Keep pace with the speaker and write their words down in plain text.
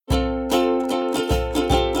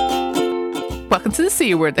Welcome to the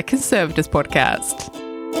C Word, the Conservatives podcast.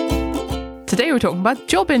 Today we're talking about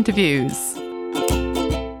job interviews.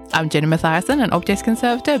 I'm Jenny Mathiasson, an Objects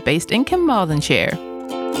Conservator based in Carmarthenshire.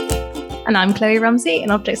 And I'm Chloe Rumsey,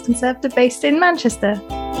 an Objects Conservator based in Manchester.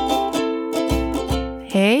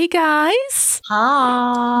 Hey guys!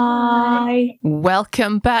 Hi!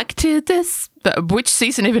 Welcome back to this. Which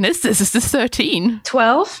season even is this? Is this 13?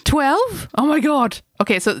 12? 12? Oh my god.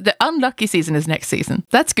 Okay, so the unlucky season is next season.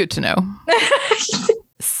 That's good to know.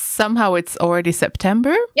 Somehow it's already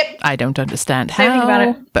September. Yep. I don't understand how, Don't think about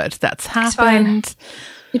it. but that's It's fine. happened.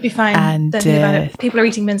 You'd be fine. And, Don't think about it. People are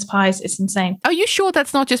eating mince pies. It's insane. Are you sure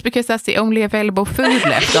that's not just because that's the only available food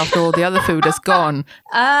left after all the other food is gone?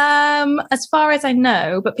 As far as I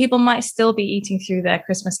know, but people might still be eating through their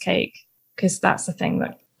Christmas cake because that's the thing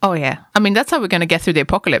that... Oh, yeah. I mean, that's how we're going to get through the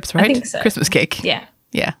apocalypse, right? I think so. Christmas cake. Yeah.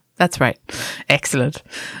 Yeah, that's right. Excellent.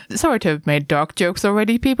 Sorry to have made dark jokes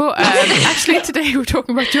already, people. Actually, today we're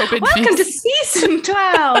talking about job interviews. Welcome to season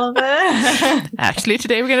 12. Actually,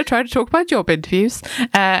 today we're going to try to talk about job interviews.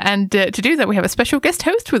 And to do that, we have a special guest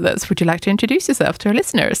host with us. Would you like to introduce yourself to our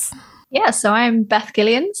listeners? Yeah, so I'm Beth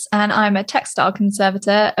Gillians and I'm a textile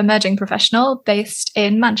conservator, emerging professional based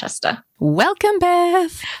in Manchester. Welcome,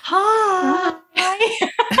 Beth. Hi.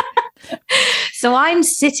 So I'm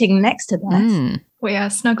sitting next to Beth. We are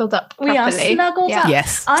snuggled up We are properly. snuggled up.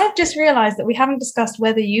 Yes. I've just realised that we haven't discussed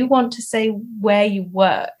whether you want to say where you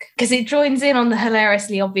work, because it joins in on the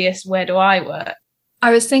hilariously obvious where do I work.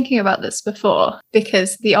 I was thinking about this before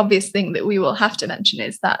because the obvious thing that we will have to mention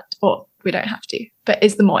is that, or we don't have to, but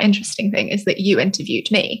is the more interesting thing is that you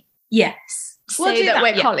interviewed me. Yes. Say that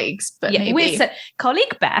we're colleagues, but maybe. We're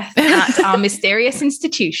colleague Beth at our mysterious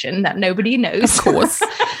institution that nobody knows. Of course.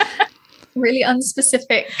 Really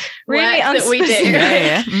unspecific Really work that we do. unspecific.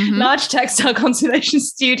 Yeah. Mhm. Large textile conservation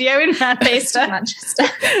studio in Manchester. Manchester.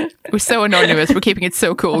 We're so anonymous. We're keeping it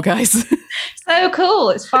so cool, guys. So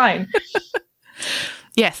cool. It's fine.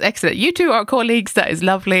 Yes, excellent. You two are colleagues. That is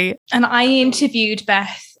lovely. And I interviewed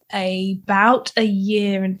Beth about a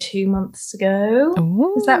year and 2 months ago.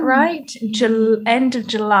 Ooh. Is that right? End of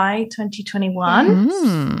July 2021.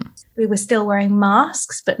 Mm. We were still wearing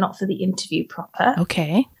masks, but not for the interview proper.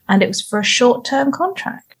 Okay. And it was for a short-term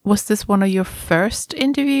contract. Was this one of your first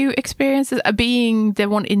interview experiences? Being the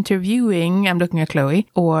one interviewing, I'm looking at Chloe,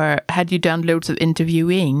 or had you done loads of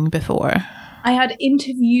interviewing before? I had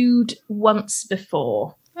interviewed once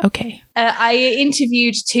before. Okay. I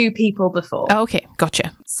interviewed 2 people before. Okay,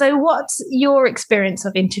 gotcha. So what's your experience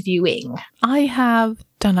of interviewing? I have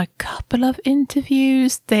done a couple of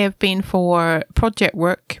interviews. They have been for project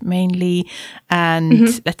work mainly.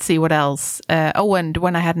 And let's see what else. And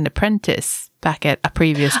when I had an apprentice back at a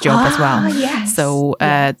previous job as well. Yes. So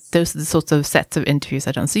those are the sorts of sets of interviews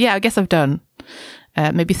I've done. So yeah, I guess I've done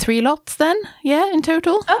maybe 3 lots then. Yeah, in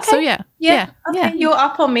total. Okay. So yeah. Okay. You're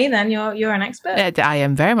up on me then. You're an expert. I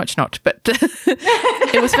am very much not, but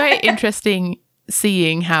it was very interesting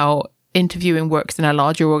seeing how interviewing works in a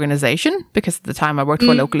larger organization, because at the time I worked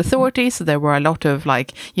for a local authority, so there were a lot of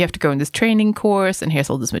like, you have to go in this training course and here's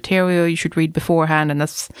all this material you should read beforehand, and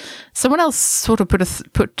that's someone else sort of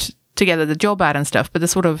put together the job ad and stuff, but the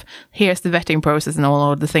sort of, here's the vetting process and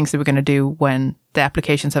all of the things that we're going to do when the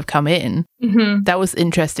applications have come in. That was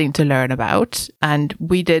interesting to learn about. And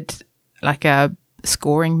we did like a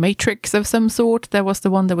scoring matrix of some sort. That was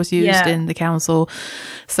the one that was used in the council.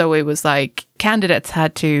 So it was like candidates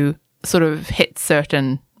had to sort of hit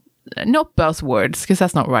certain, not buzzwords, because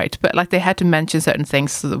that's not right, but like they had to mention certain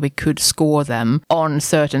things so that we could score them on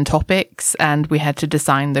certain topics, and we had to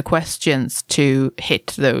design the questions to hit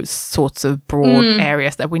those sorts of broad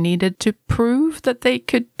areas that we needed to prove that they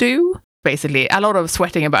could do. Basically, a lot of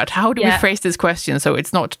sweating about how do we phrase this question so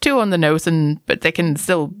it's not too on the nose, but they can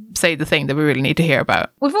still say the thing that we really need to hear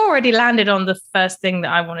about. We've already landed on the first thing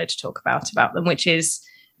that I wanted to talk about them, which is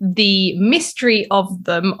the mystery of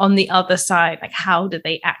them on the other side. Like, how do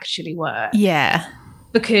they actually work? Yeah.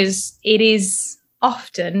 Because it is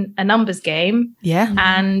often a numbers game. Yeah.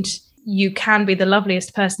 And you can be the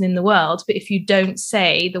loveliest person in the world, but if you don't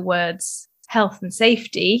say the words health and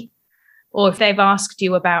safety, or if they've asked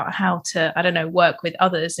you about how to, I don't know, work with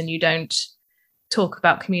others and you don't talk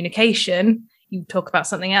about communication, you talk about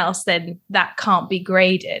something else, then that can't be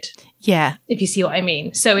graded. Yeah. If you see what I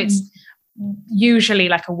mean. So it's usually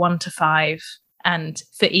like a 1 to 5. And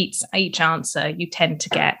for each answer, you tend to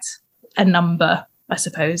get a number, I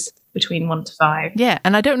suppose, between 1 to 5. Yeah.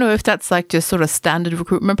 And I don't know if that's like just sort of standard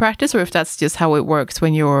recruitment practice, or if that's just how it works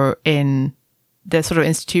when you're in the sort of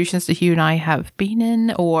institutions that you and I have been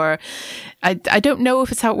in, or I don't know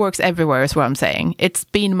if it's how it works everywhere is what I'm saying. It's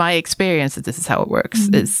been my experience that this is how it works,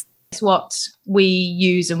 is It's what we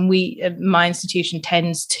use, and my institution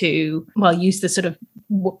tends to, use the sort of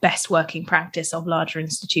best working practice of larger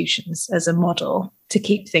institutions as a model to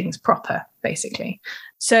keep things proper, basically.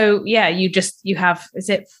 So yeah, you have, is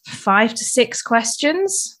it 5 to 6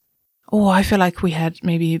 questions? Oh, I feel like we had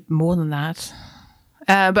maybe more than that.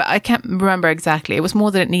 But I can't remember exactly. It was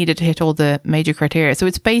more than it needed to hit all the major criteria. So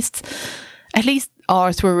it's based, at least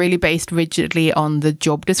ours were really based rigidly on the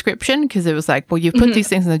job description, because it was like, well, you've put these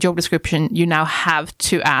things in the job description, you now have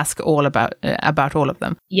to ask all about all of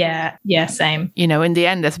them. Yeah, same. You know, in the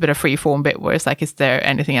end, there's a bit of free form bit where it's like, is there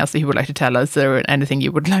anything else that you would like to tell us, or anything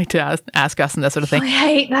you would like to ask us, and that sort of thing. I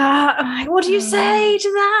hate that. What do you say to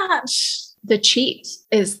that? The cheat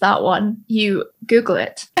is that one. You Google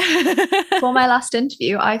it. For my last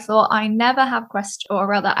interview, I thought I never have questions, or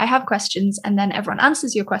rather I have questions, and then everyone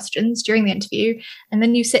answers your questions during the interview. And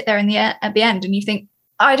then you sit there at the end and you think,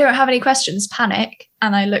 I don't have any questions, panic.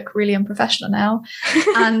 And I look really unprofessional now.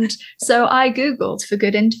 And so I Googled for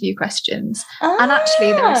good interview questions. And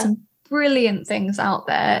actually there are some brilliant things out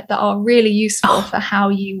there that are really useful for how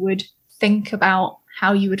you would think about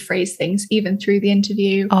how you would phrase things even through the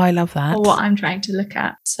interview. Oh, I love that. Or what I'm trying to look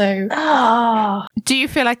at. So, do you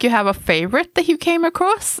feel like you have a favorite that you came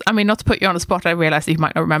across? I mean, not to put you on the spot, I realize that you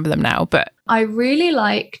might not remember them now, but I really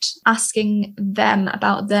liked asking them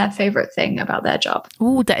about their favorite thing about their job.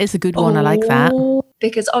 Oh, that is a good one. I like that.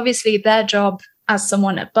 Because obviously their job as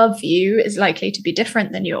someone above you is likely to be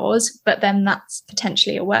different than yours, but then that's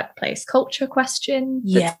potentially a workplace culture question.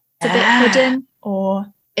 That's a bit hidden, or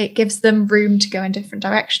it gives them room to go in different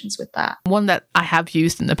directions with that. One that I have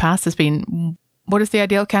used in the past has been, what does the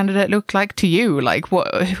ideal candidate look like to you? Like,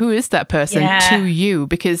 who is that person to you?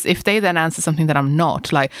 Because if they then answer something that I'm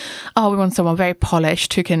not, like, oh, we want someone very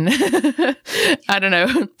polished who can, I don't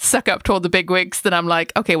know, suck up to all the big wigs, then I'm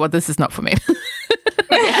like, okay, well, this is not for me.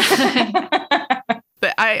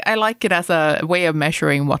 But I like it as a way of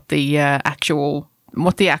measuring what the actual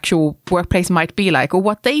workplace might be like, or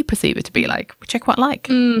what they perceive it to be like, which I quite like.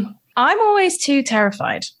 I'm always too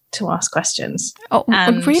terrified to ask questions. Oh,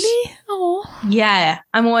 really? Oh, yeah.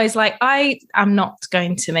 I'm always like, I'm not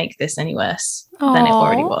going to make this any worse than it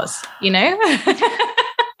already was, you know?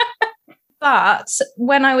 But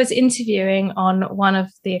when I was interviewing on one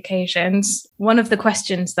of the occasions, one of the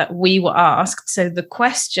questions that we were asked, so the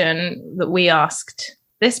question that we asked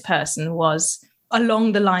this person was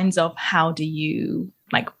along the lines of, how do you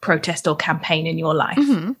protest or campaign in your life?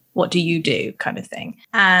 Mm-hmm. What do you do, kind of thing?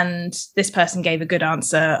 And this person gave a good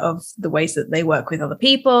answer of the ways that they work with other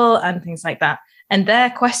people and things like that. And their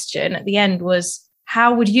question at the end was,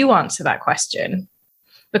 how would you answer that question?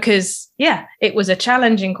 Because, it was a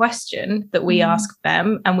challenging question that we asked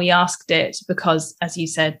them. And we asked it because, as you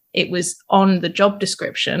said, it was on the job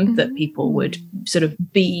description that people would sort of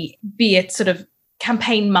be it sort of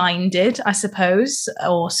campaign-minded, I suppose,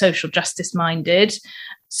 or social justice-minded.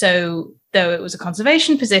 So though it was a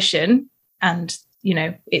conservation position and,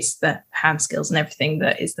 it's the hand skills and everything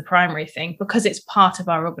that is the primary thing, because it's part of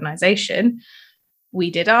our organization,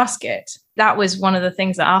 we did ask it. That was one of the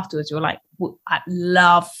things that afterwards we were like, I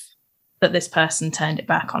love that this person turned it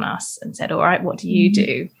back on us and said, all right, what do you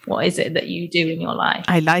do? What is it that you do in your life?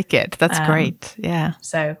 I like it. That's great. Yeah.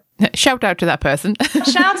 So shout out to that person.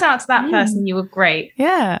 Shout out to that person. You were great.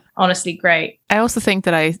 Yeah. Honestly, great. I also think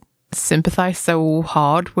that I sympathize so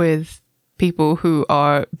hard with people who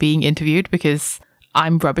are being interviewed, because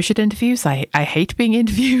I'm rubbish at interviews. I hate being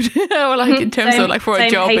interviewed. Or in terms of for a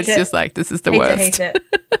job, it's just like, this is the worst. Hate it.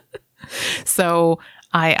 So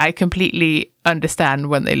I completely understand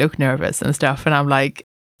when they look nervous and stuff. And I'm like,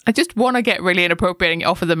 I just want to get really inappropriate and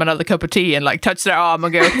offer them another cup of tea and touch their arm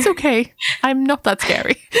and go, it's okay. I'm not that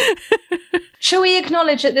scary. Shall we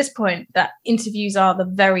acknowledge at this point that interviews are the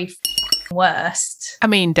very worst? I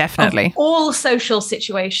mean, definitely. Of all social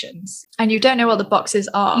situations. And you don't know what the boxes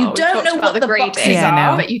are. You don't know what the boxes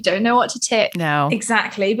are. But you don't know what to tick. No.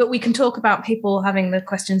 Exactly. But we can talk about people having the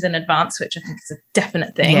questions in advance, which I think is a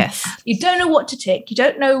definite thing. Yes. You don't know what to tick. You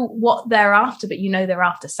don't know what they're after, but you know they're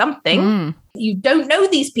after something. You don't know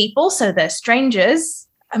these people, so they're strangers.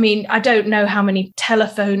 I mean, I don't know how many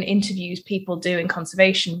telephone interviews people do in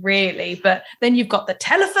conservation, really. But then you've got the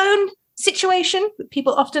telephone situation that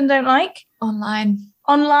people often don't like. Online.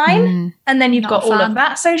 And then you've got all of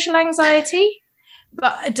that social anxiety.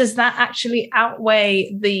 But does that actually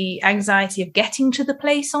outweigh the anxiety of getting to the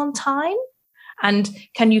place on time? And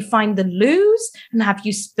can you find the loos? And have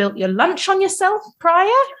you spilt your lunch on yourself prior?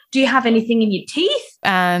 Do you have anything in your teeth?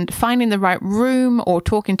 And finding the right room or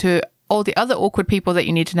talking to all the other awkward people that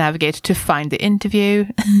you need to navigate to find the interview.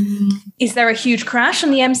 Is there a huge crash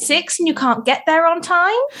on the M6 and you can't get there on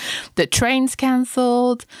time? The train's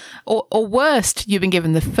cancelled. Or worst, you've been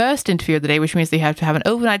given the first interview of the day, which means that you have to have an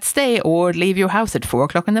overnight stay or leave your house at 4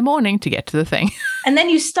 o'clock in the morning to get to the thing. And then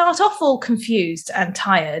you start off all confused and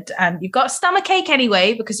tired, and you've got a stomachache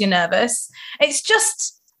anyway because you're nervous. It's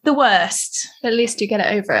just the worst. At least you get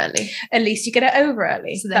it over early. At least you get it over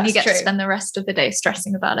early. So then you get to spend the rest of the day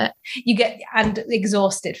stressing about it. You get and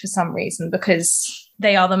exhausted for some reason, because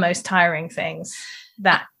they are the most tiring things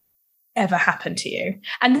that ever happen to you.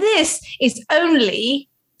 And this is only,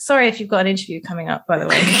 sorry if you've got an interview coming up, by the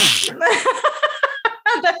way.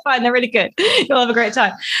 They're fine. They're really good. You'll have a great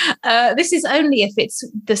time. This is only if it's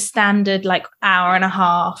the standard like hour and a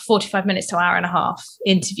half, 45 minutes to hour and a half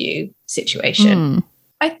interview situation.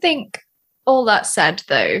 I think all that said,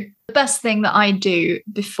 though, the best thing that I do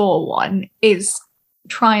before one is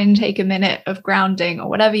try and take a minute of grounding or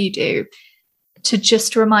whatever you do to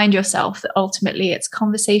just remind yourself that ultimately it's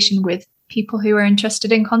conversation with people who are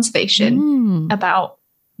interested in conservation about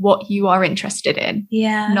what you are interested in.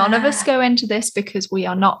 Yeah. None of us go into this because we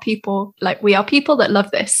are not people, like we are people that love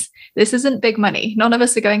this. This isn't big money. None of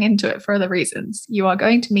us are going into it for other reasons. You are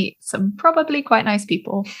going to meet some probably quite nice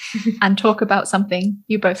people and talk about something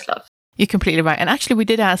you both love. You're completely right. And actually, we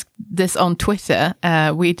did ask this on Twitter.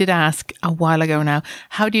 We did ask a while ago now,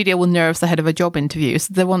 how do you deal with nerves ahead of a job interview?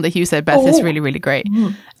 So the one that you said, Beth, is really, really great.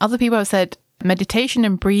 Other people have said, meditation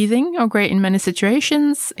and breathing are great in many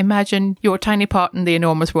situations. Imagine your tiny part in the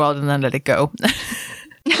enormous world and then let it go.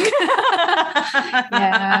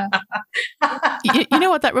 Yeah. You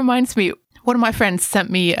know what that reminds me? One of my friends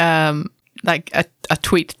sent me like a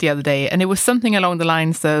tweet the other day, and it was something along the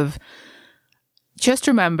lines of, just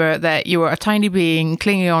remember that you are a tiny being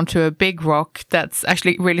clinging onto a big rock that's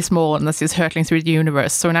actually really small and that's just hurtling through the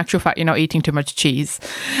universe. So in actual fact, you're not eating too much cheese.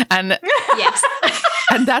 And Yes.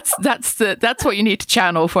 and that's what you need to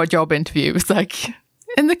channel for a job interview. It's like,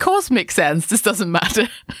 in the cosmic sense, this doesn't matter.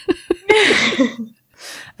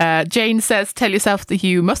 Jane says, tell yourself that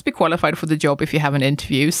you must be qualified for the job if you have an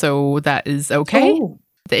interview. So that is okay. Oh.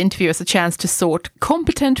 The interview is a chance to sort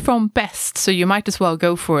competent from best. So you might as well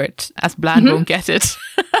go for it, as bland won't get it.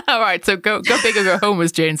 All right. So go big or go home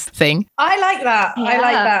was Jane's thing. I like that. I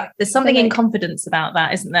like that. There's something in confidence about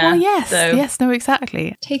that, isn't there? Oh, yes. So, Yes. No,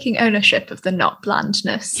 exactly. Taking ownership of the not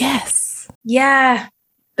blandness. Yes. yeah.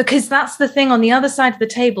 Because that's the thing on the other side of the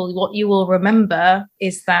table. What you will remember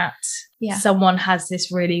is that someone has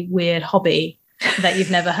this really weird hobby that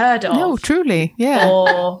you've never heard of. No, truly. Yeah.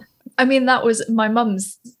 Or I mean, that was my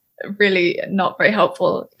mum's really not very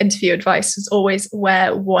helpful interview advice, was always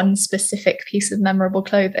wear one specific piece of memorable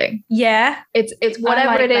clothing. yeah. It's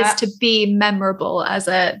whatever like it is that. to be memorable, as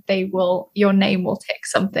your name will tick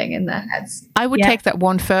something in their heads. I would take that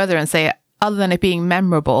one further and say, other than it being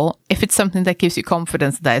memorable, if it's something that gives you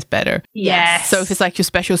confidence, that is better. Yes. So if it's like your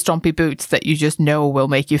special stompy boots that you just know will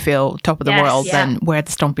make you feel top of the world, then wear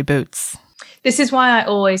the stompy boots. This is why I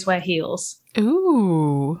always wear heels.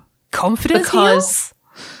 Ooh. Confidence Because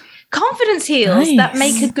heels? confidence heels that Nice.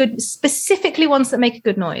 make a good, specifically ones that make a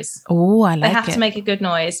good noise. Oh, I They like have it. to make a good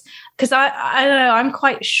noise. Because I don't know, I'm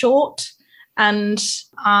quite short and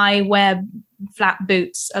I wear flat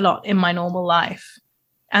boots a lot in my normal life.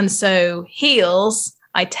 And so heels,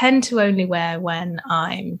 I tend to only wear when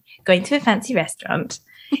I'm going to a fancy restaurant,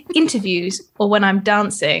 interviews, or when I'm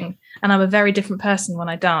dancing. And I'm a very different person when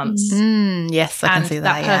I dance. Yes, I can And see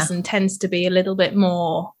that. that person tends to be a little bit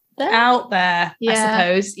more out there, I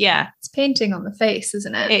suppose. Yeah. It's painting on the face,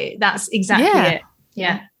 isn't it? That's exactly Yeah. it.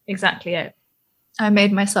 Yeah, exactly it. I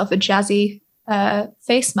made myself a jazzy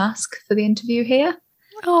face mask for the interview here,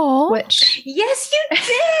 Oh, which Yes, you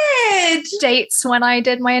did. dates when I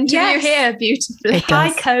did my interview Yes. here beautifully. It Hi,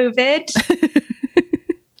 does. COVID.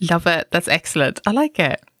 love it. That's excellent. I like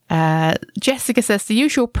it. Jessica says the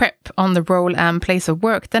usual prep on the role and place of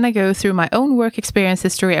work. Then I go through my own work experience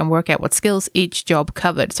history and work out what skills each job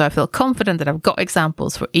covered. So I feel confident that I've got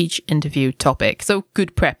examples for each interview topic. So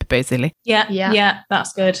good prep, basically. Yeah,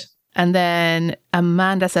 that's good. And then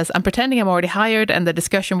Amanda says, I'm pretending I'm already hired and the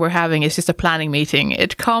discussion we're having is just a planning meeting.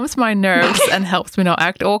 It calms my nerves and helps me not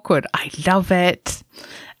act awkward. I love it.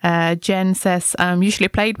 Jen says, I'm usually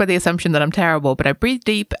plagued by the assumption that I'm terrible, but I breathe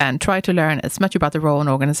deep and try to learn as much about the role and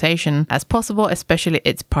organization as possible, especially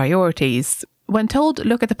its priorities. When told,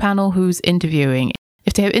 look at the panel who's interviewing.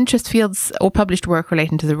 If they have interest fields or published work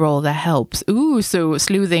relating to the role, that helps. Ooh, so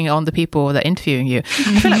sleuthing on the people that are interviewing you.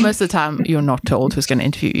 I feel like most of the time you're not told who's going to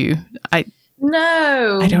interview you.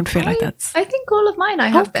 No. I don't feel like that's... I think all of mine I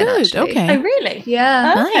have been good. actually. Okay. Oh, really?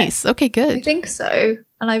 Yeah. Okay. Nice. Okay, I good. think so.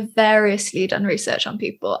 and I've variously done research on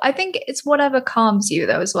people. I think it's whatever calms you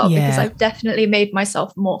though as well, because I've definitely made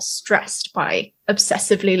myself more stressed by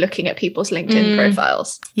obsessively looking at people's LinkedIn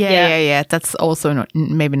profiles. Yeah. That's also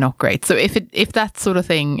maybe not great. So if that sort of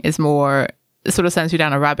thing is more sort of sends you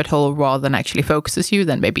down a rabbit hole rather than actually focuses you,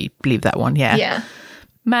 then maybe leave that one. Yeah.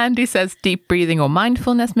 Mandy says deep breathing or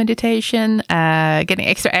mindfulness meditation. Getting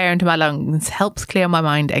extra air into my lungs helps clear my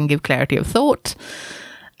mind and give clarity of thought.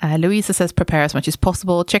 Louisa says prepare as much as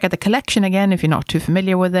possible. Check out the collection again if you're not too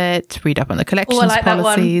familiar with it. Read up on the collections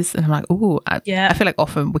policies. And I'm like, I feel like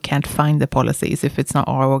often we can't find the policies if it's not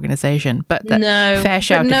our organization. But fair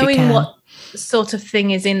shout if you can. Knowing what sort of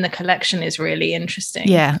thing is in the collection is really interesting.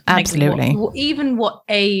 Yeah, absolutely. Like even what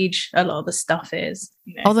age a lot of the stuff is.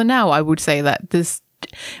 You know. Although now I would say that this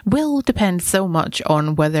will depend so much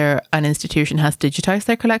on whether an institution has digitized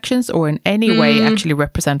their collections or in any way actually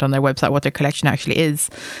represent on their website what their collection actually is.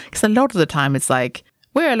 Because a lot of the time it's like,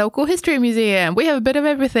 we're a local history museum, we have a bit of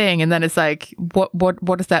everything. And then it's like,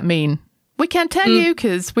 what does that mean? We can't tell you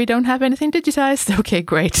because we don't have anything digitized. Okay,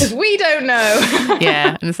 great. Because we don't know.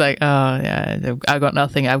 Yeah. And it's like, oh, yeah, I've got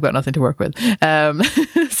nothing to work with.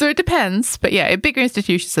 So it depends. But yeah, bigger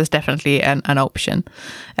institutions is definitely an option.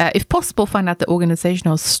 If possible, find out the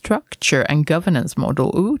organizational structure and governance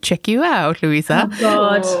model. Ooh, check you out, Louisa. Oh,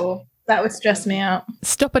 God. Oh. That would stress me out.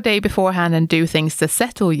 Stop a day beforehand and do things to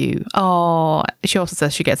settle you. Oh, she also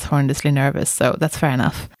says she gets horrendously nervous, so that's fair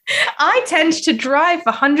enough. I tend to drive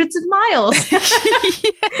for hundreds of miles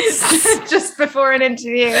just before an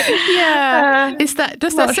interview. Yeah. Does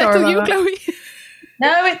that settle you, Chloe?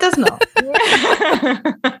 No, it does not.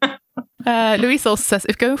 Louise also says,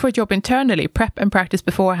 if going for a job internally, prep and practice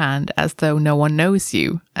beforehand as though no one knows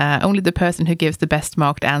you. Only the person who gives the best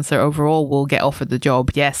marked answer overall will get offered the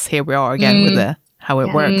job. Yes, here we are again with how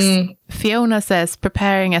it works. Fiona says,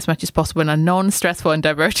 preparing as much as possible in a non-stressful and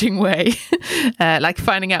diverting way. Like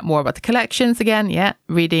finding out more about the collections again. Yeah.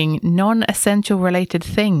 Reading non-essential related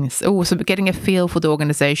things. Oh, so getting a feel for the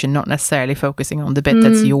organization, not necessarily focusing on the bit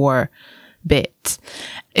that's your bit.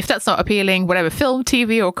 If that's not appealing, whatever, film,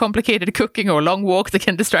 TV, or complicated cooking or long walk that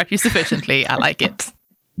can distract you sufficiently, I like it.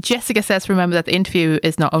 Jessica says, remember that the interview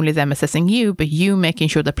is not only them assessing you, but you making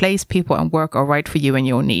sure the place, people, and work are right for you and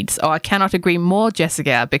your needs. Oh, I cannot agree more,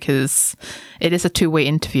 Jessica, because it is a two-way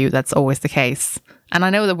interview. That's always the case. And I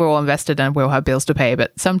know that we're all invested and we'll have bills to pay,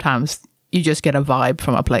 but sometimes you just get a vibe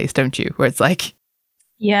from a place, don't you? Where it's like,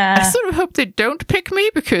 yeah, I sort of hope they don't pick me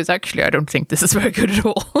because actually I don't think this is very good at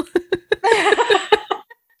all.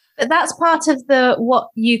 But that's part of what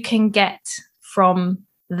you can get from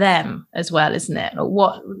them as well, isn't it? Or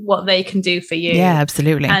what they can do for you. Yeah,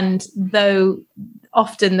 absolutely. And though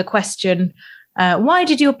often the question, why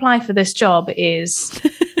did you apply for this job, is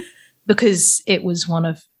because it was one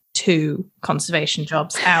of 2 conservation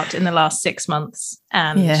jobs out in the last 6 months,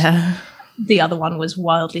 and the other one was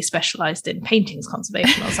wildly specialized in paintings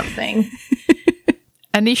conservation or something.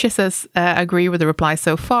 Anisha says, agree with the reply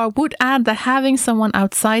so far. Would add that having someone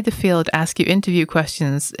outside the field ask you interview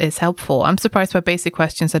questions is helpful. I'm surprised by basic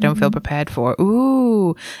questions I don't feel prepared for.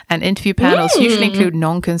 Ooh, and interview panels usually include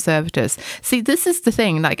non-conservators. See, this is the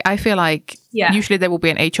thing. Like, I feel like usually there will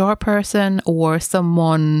be an HR person or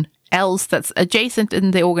someone else that's adjacent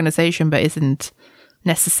in the organization but isn't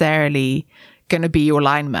necessarily going to be your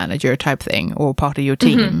line manager type thing or part of your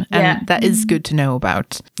team. And that is good to know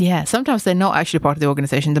about. Yeah, sometimes they're not actually part of the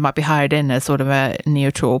organization. They might be hired in as sort of a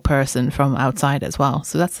neutral person from outside as well.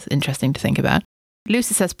 So that's interesting to think about.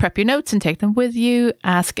 Lucy says, prep your notes and take them with you.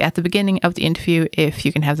 Ask at the beginning of the interview if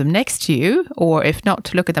you can have them next to you, or if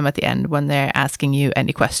not, look at them at the end when they're asking you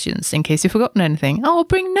any questions in case you've forgotten anything. Oh,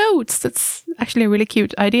 bring notes. That's actually a really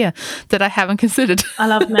cute idea that I haven't considered. I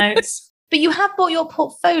love notes. But you have bought your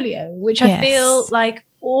portfolio, which I feel like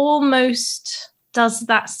almost does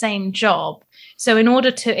that same job. So in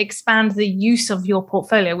order to expand the use of your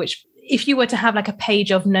portfolio, which if you were to have like a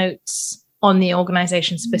page of notes on the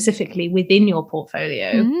organization specifically within your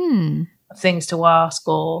portfolio of things to ask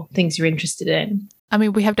or things you're interested in. I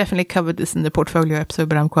mean, we have definitely covered this in the portfolio episode,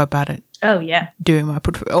 but I'm quite bad at doing my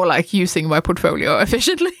portfolio or like using my portfolio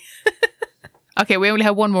efficiently. Okay, we only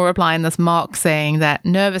have one more reply, and that's Mark saying that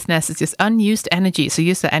nervousness is just unused energy, so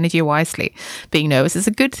use that energy wisely. Being nervous is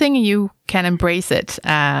a good thing, and you can embrace it.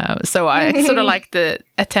 So I sort of like the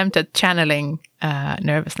attempt at channeling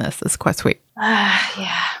nervousness. It's quite sweet.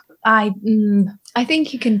 I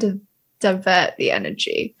think you can divert the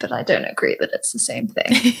energy, but I don't agree that it's the same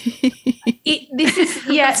thing. This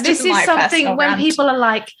is something when people are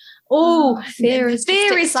like, oh, fear is just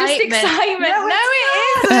excitement. No,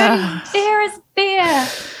 it isn't. Fear is fear.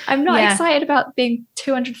 I'm not Yeah. excited about being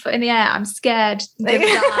 200 foot in the air. I'm scared. I'm gonna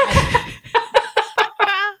die.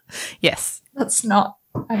 Yes. That's not,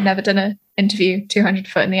 I've never done an interview 200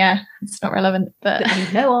 foot in the air. It's not relevant, but That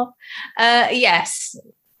you know of. Yes.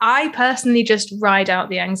 I personally just ride out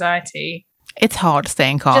the anxiety. It's hard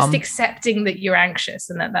staying calm. Just accepting that you're anxious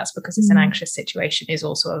and that's because it's an anxious situation is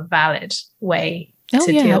also a valid way to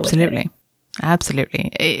deal absolutely. with it. Absolutely.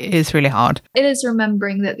 It is really hard. it is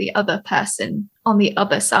remembering that the other person on the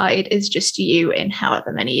other side is just you in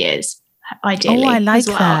however many years, ideally. Oh, I like as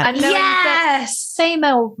well. that. And knowing that Yes. they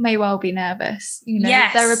may well be nervous. You know,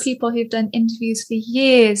 Yes. there are people who've done interviews for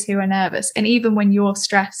years who are nervous. And even when you're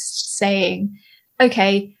stressed, saying,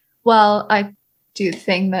 okay, well, I do the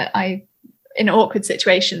thing that in awkward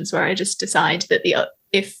situations where I just decide that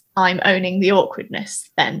if I'm owning the awkwardness,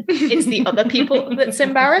 then it's the other people that's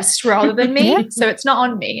embarrassed rather than me. Yeah. So it's not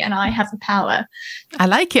on me and I have the power. I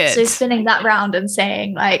like it. So spinning that round and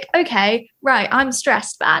saying like, okay, right, I'm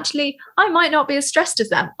stressed, but actually I might not be as stressed as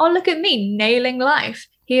them. Oh, look at me nailing life.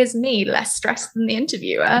 Here's me less stressed than the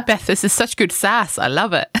interviewer. Beth, this is such good sass. I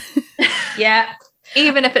love it. Yeah.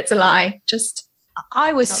 Even if it's a lie, just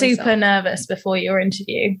I was Tell super yourself. nervous before your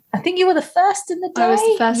interview. I think you were the first in the day. I was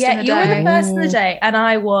the first in the you were day. the first in the day. And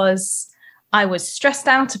I was stressed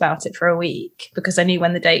out about it for a week because I knew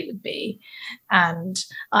when the date would be. And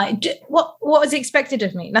what was expected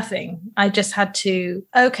of me? Nothing. I just had to,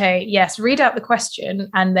 read out the question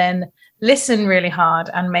and then listen really hard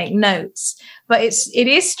and make notes. But it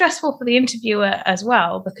is stressful for the interviewer as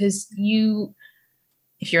well because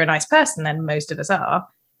if you're a nice person, then most of us are,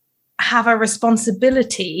 have a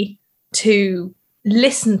responsibility to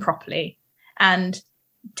listen properly and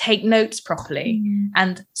take notes properly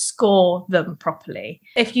and score them properly.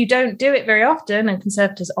 If you don't do it very often, and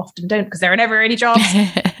conservators often don't because there are never any jobs,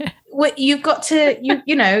 you've got to,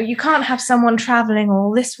 you can't have someone traveling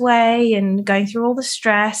all this way and going through all the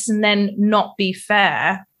stress and then not be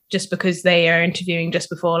fair just because they are interviewing just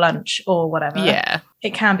before lunch or whatever. Yeah.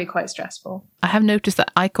 It can be quite stressful. I have noticed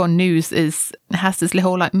that Icon News has this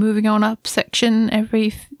whole like moving on up section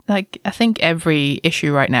every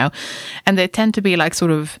issue right now. And they tend to be like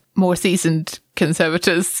sort of more seasoned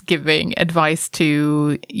conservators giving advice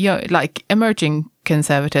to like emerging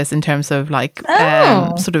conservators in terms of like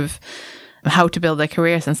sort of how to build their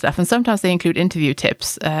careers and stuff. And sometimes they include interview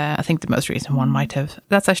tips. I think the most recent one might have.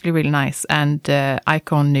 That's actually really nice. And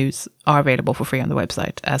Icon News are available for free on the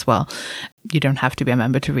website as well. You don't have to be a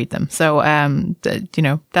member to read them. So,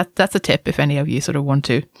 that's a tip if any of you sort of want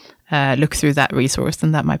to look through that resource,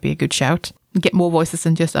 then that might be a good shout. Get more voices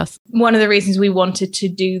than just us. One of the reasons we wanted to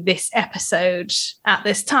do this episode at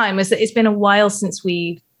this time is that it's been a while since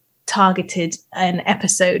we've targeted an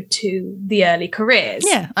episode to the early careers.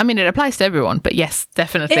 Yeah, I mean, it applies to everyone, but yes,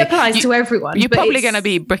 definitely. It applies to everyone. You're probably going to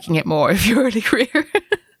be bricking it more if you're early career.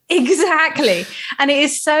 Exactly. And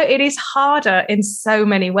it is harder in so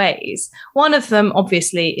many ways. One of them,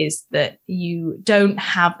 obviously, is that you don't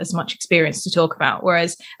have as much experience to talk about,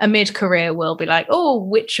 whereas a mid-career will be like, oh,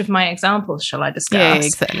 which of my examples shall I discuss? Yeah,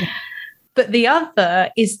 exactly. But the other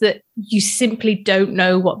is that you simply don't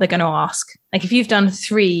know what they're going to ask. Like if you've done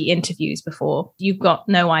 3 interviews before, you've got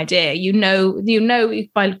no idea. You know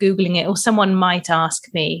by Googling it, or someone might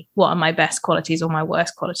ask me, what are my best qualities or my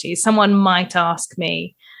worst qualities? Someone might ask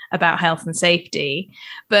me about health and safety,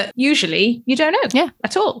 but usually you don't know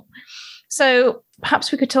at all. So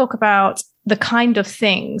perhaps we could talk about the kind of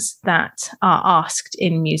things that are asked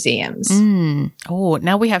in museums. Oh,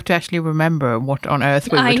 now we have to actually remember what on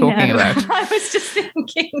earth we were talking about. I was just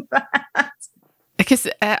thinking that. Because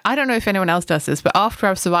I don't know if anyone else does this, but after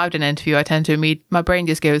I've survived an interview, I tend to my brain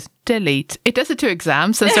just goes, delete. It does it to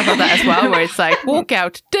exams and stuff like that as well, where it's like, walk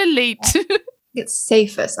out, delete. it's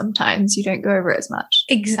safer sometimes. You don't go over it as much.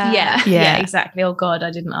 Yeah, exactly. Oh God,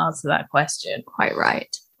 I didn't answer that question. Quite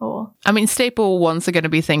right. Or I mean, staple ones are going to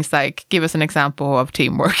be things like, give us an example of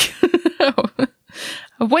teamwork.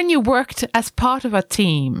 When you worked as part of a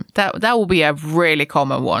team, that will be a really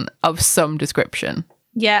common one of some description.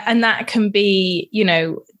 Yeah, and that can be,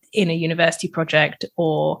 in a university project,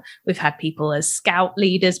 or we've had people as scout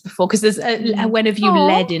leaders before, because there's when have you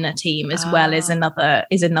led in a team as well is another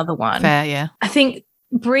one. Fair, yeah. I think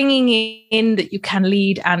bringing in that you can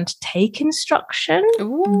lead and take instruction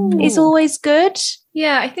is always good.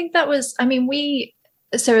 Yeah, I think that was,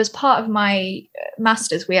 so as part of my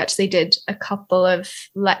master's, we actually did a couple of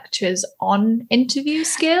lectures on interview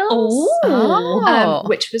skills,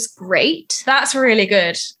 which was great. That's really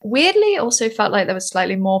good. Weirdly, it also felt like there was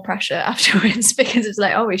slightly more pressure afterwards because it's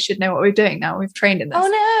like, we should know what we're doing now. We've trained in this. Oh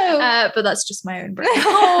no. But that's just my own brain.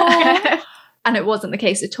 And it wasn't the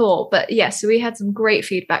case at all. But yeah, so we had some great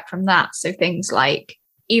feedback from that. So things like,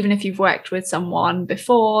 even if you've worked with someone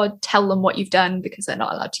before, tell them what you've done, because they're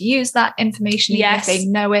not allowed to use that information even if they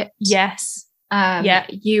know it. Yes.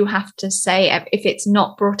 You have to say, if it's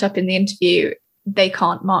not brought up in the interview, they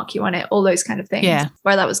can't mark you on it, all those kind of things. Yeah.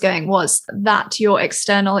 Where that was going was that your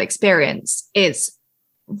external experience is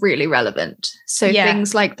really relevant. So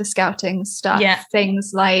things like the scouting stuff,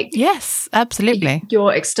 things like yes, absolutely,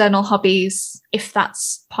 your external hobbies, if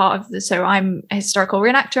that's part of so I'm a historical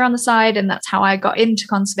reenactor on the side, and that's how I got into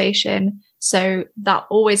conservation. So that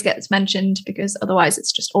always gets mentioned, because otherwise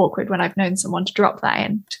it's just awkward when I've known someone to drop that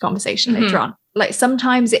into conversation later on. Like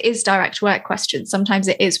sometimes it is direct work questions. Sometimes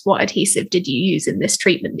it is, what adhesive did you use in this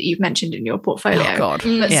treatment that you've mentioned in your portfolio? Oh, God.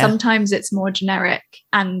 But sometimes it's more generic.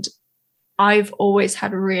 And I've always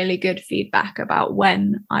had really good feedback about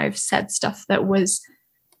when I've said stuff that was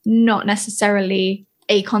not necessarily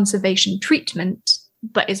a conservation treatment,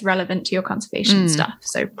 but is relevant to your conservation stuff.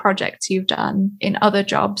 So projects you've done in other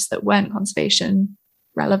jobs that weren't conservation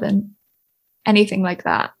relevant, anything like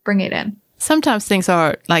that, bring it in. Sometimes things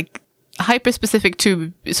are like hyper specific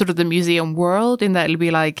to sort of the museum world, in that it'll be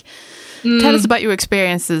like, tell us about your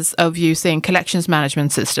experiences of using collections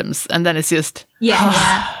management systems. And then it's just,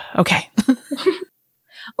 okay.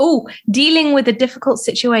 Oh, dealing with a difficult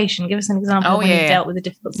situation. Give us an example when you dealt with a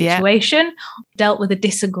difficult situation, dealt with a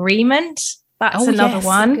disagreement. That's another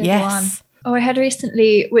one. Yes. Oh, I had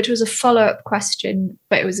recently, which was a follow-up question,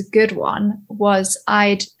 but it was a good one, was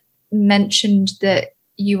I'd mentioned that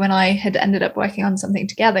you and I had ended up working on something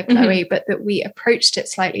together, Chloe, but that we approached it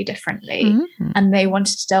slightly differently, and they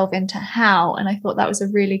wanted to delve into how. And I thought that was a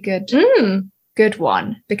really good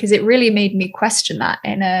one, because it really made me question that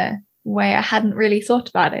in a way I hadn't really thought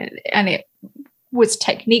about it. And it was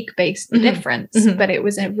technique-based, the difference, but it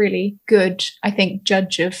was a really good, I think,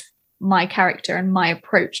 judge of my character and my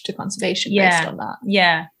approach to conservation based on that.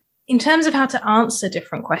 Yeah. In terms of how to answer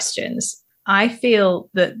different questions, I feel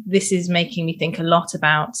that this is making me think a lot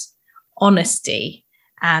about honesty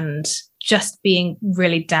and just being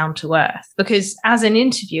really down to earth. Because as an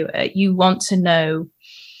interviewer, you want to know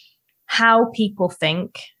how people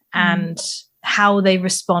think and how they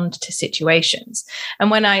respond to situations. And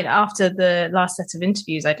when after the last set of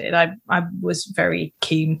interviews I did, I was very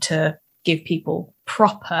keen to give people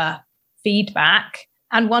proper feedback.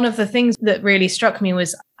 And one of the things that really struck me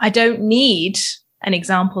was, I don't need an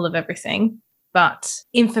example of everything, but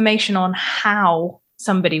information on how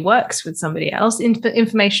somebody works with somebody else,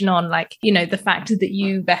 information on, like, you know, the fact that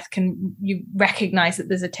you, Beth, you recognize that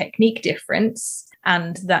there's a technique difference,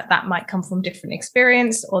 and that might come from different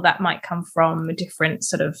experience, or that might come from different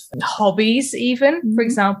sort of hobbies even, for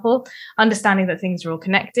example, understanding that things are all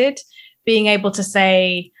connected, being able to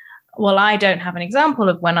say, well, I don't have an example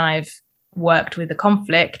of when I've worked with a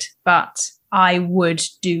conflict, but I would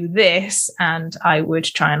do this, and I would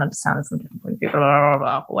try and understand it from different point of view, blah, blah, blah,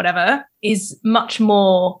 blah, whatever, is much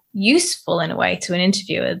more useful in a way to an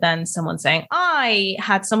interviewer than someone saying, I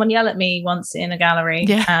had someone yell at me once in a gallery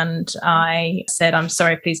and I said, I'm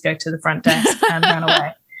sorry, please go to the front desk, and ran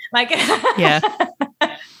away. Like,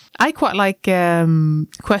 I quite like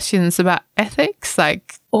questions about ethics,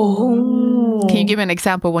 like, can you give an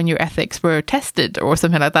example when your ethics were tested or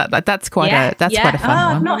something like that? Like, that's quite a fun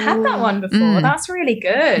one. I've not had that one before. That's really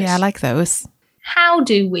good. Yeah, I like those. How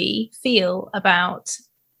do we feel about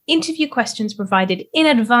interview questions provided in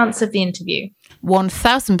advance of the interview?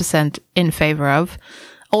 1000% in favor of.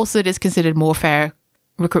 Also, it is considered more fair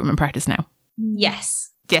recruitment practice now.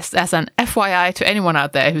 Yes. Yes, as an FYI to anyone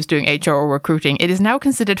out there who's doing HR or recruiting, it is now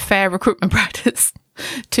considered fair recruitment practice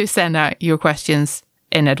to send out your questions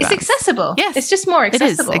in advance. It's accessible. Yes. It's just more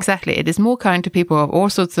accessible. It is, exactly. It is more kind to people of all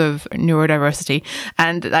sorts of neurodiversity.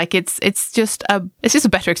 And like it's just a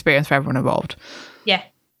better experience for everyone involved. Yeah.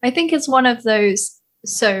 I think it's one of those.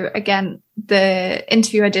 So again, the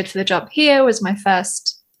interview I did for the job here was my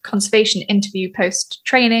first conservation interview post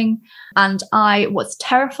training, and I was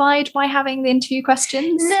terrified by having the interview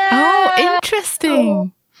questions. No! Oh,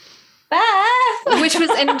 interesting. Beth! Which was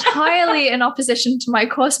entirely in opposition to my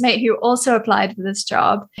course mate who also applied for this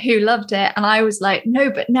job, who loved it. And I was like, no,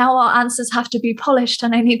 but now our answers have to be polished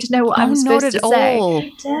and I need to know what I'm supposed to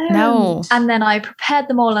say. No. And then I prepared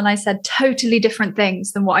them all and I said totally different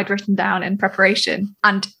things than what I'd written down in preparation.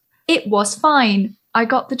 And it was fine. I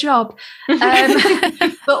got the job.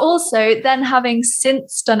 But also then, having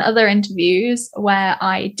since done other interviews where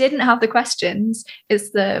I didn't have the questions,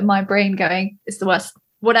 my brain going, it's the worst.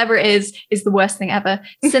 Whatever it is the worst thing ever.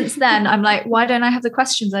 Since then, I'm like, why don't I have the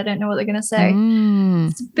questions? I don't know what they're going to say.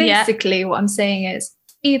 So basically what I'm saying is,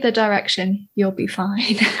 either direction, you'll be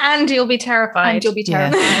fine. And you'll be terrified. And you'll be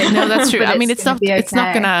terrified. No, that's true. But I mean, it's not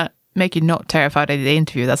okay. gonna make you not terrified at the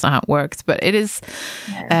interview. That's not how it works. But it is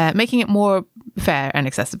making it more fair and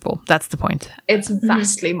accessible. That's the point. It's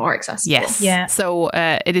vastly more accessible. Yes. Yeah. So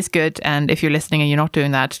it is good. And if you're listening and you're not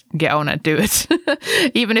doing that, get on it. Do it.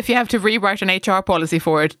 Even if you have to rewrite an HR policy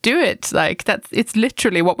for it, do it. Like it's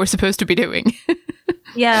literally what we're supposed to be doing.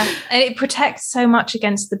 Yeah, and it protects so much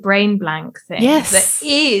against the brain blank thing. Yes. That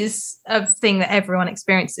is a thing that everyone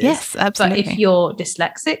experiences. Yes, absolutely. But if you're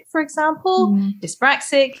dyslexic, for example,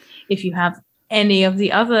 dyspraxic, if you have any of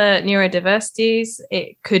the other neurodiversities,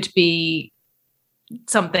 it could be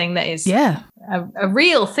something that is a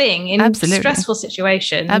real thing in stressful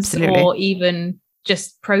situations or even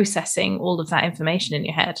just processing all of that information in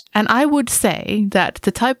your head. And I would say that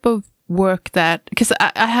the type of work that, because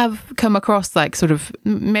I have come across like sort of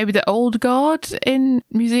maybe the old guard in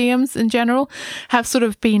museums in general have sort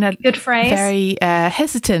of been a good phrase, very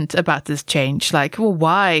hesitant about this change. Like, well,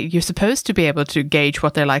 why? You're supposed to be able to gauge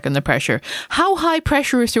what they're like under pressure. How high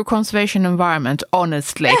pressure is your conservation environment,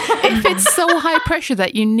 honestly? If it's so high pressure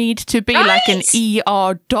that you need to be like an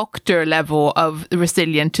ER doctor level of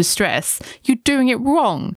resilient to stress, you're doing it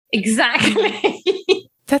wrong. Exactly.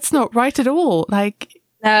 That's not right at all. Like,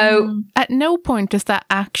 no. At no point does that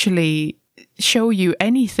actually show you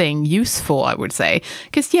anything useful, I would say.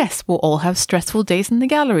 Because yes, we'll all have stressful days in the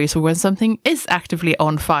galleries or when something is actively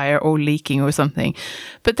on fire or leaking or something.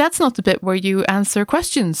 But that's not the bit where you answer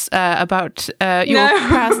questions about your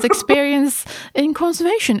past experience in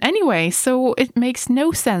conservation anyway. So it makes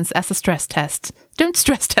no sense as a stress test. Don't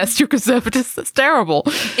stress test your conservatives. That's terrible.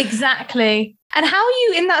 Exactly. And how are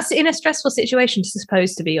you in a stressful situation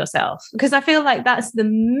supposed to be yourself? Because I feel like that's the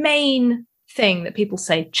main thing that people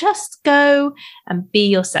say, just go and be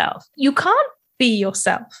yourself. You can't be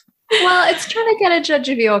yourself. Well, it's trying to get a judge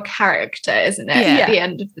of your character, isn't it? Yeah. At the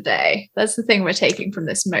end of the day. That's the thing we're taking from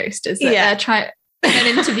this most, is that they're trying in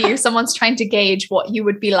an interview, someone's trying to gauge what you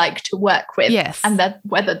would be like to work with. Yes. And that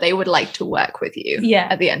whether they would like to work with you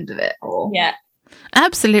at the end of it. Or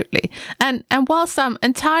Absolutely. And whilst I'm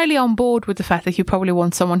entirely on board with the fact that you probably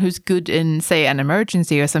want someone who's good in, say, an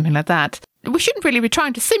emergency or something like that, we shouldn't really be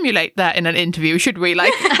trying to simulate that in an interview, should we?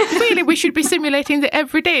 Like, really, we should be simulating the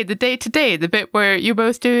everyday, the day-to-day, the bit where you're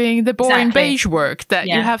both doing the boring beige work that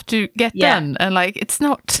you have to get done. And, like, it's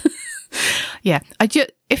not...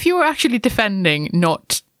 if you were actually defending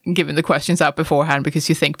not giving the questions out beforehand because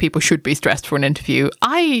you think people should be stressed for an interview,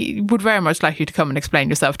 I would very much like you to come and explain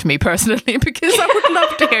yourself to me personally, because I would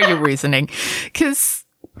love to hear your reasoning. Because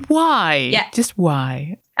why? Yeah. Just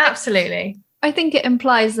why? Absolutely. I think it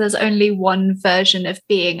implies there's only one version of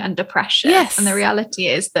being under pressure. Yes. And the reality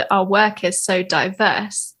is that our work is so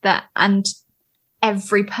diverse and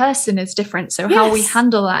every person is different. So how we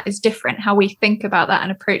handle that is different. How we think about that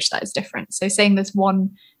and approach that is different. So saying there's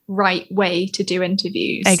one right way to do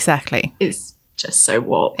interviews is just so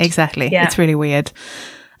warped. Exactly. It's really weird.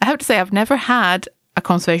 I have to say, I've never had a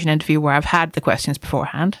conservation interview where I've had the questions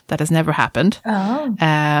beforehand. That has never happened. Oh,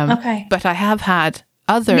 okay. But I have had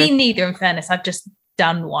other... Me neither, in fairness. I've just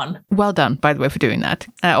done one. Well done, by the way, for doing that.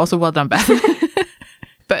 Also, well done, Beth.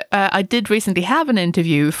 But I did recently have an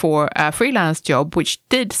interview for a freelance job, which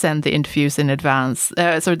did send the interviews in advance,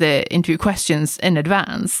 the interview questions in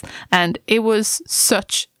advance. And it was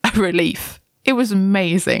such a relief. It was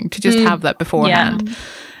amazing to just have that beforehand. Yeah.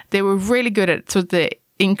 They were really good at the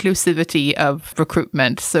inclusivity of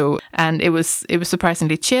recruitment. And it was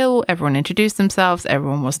surprisingly chill. Everyone introduced themselves.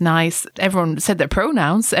 Everyone was nice. Everyone said their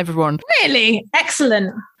pronouns. Really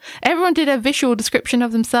excellent. Everyone did a visual description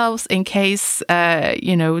of themselves in case,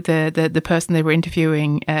 the person they were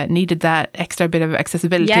interviewing needed that extra bit of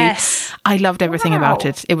accessibility. Yes. I loved everything about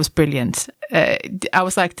it. It was brilliant. I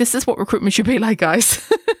was like, this is what recruitment should be like, guys.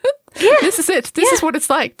 Yeah. This is it. This is what it's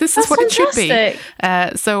like. This is what fantastic. It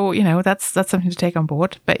should be. So, that's something to take on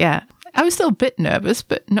board. But yeah, I was still a bit nervous,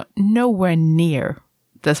 but nowhere near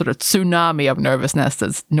the sort of tsunami of nervousness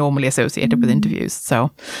that's normally associated with interviews.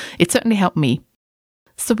 So it certainly helped me.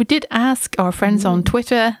 So we did ask our friends on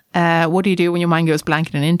Twitter, what do you do when your mind goes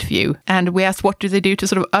blank in an interview? And we asked what do they do to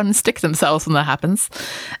sort of unstick themselves when that happens.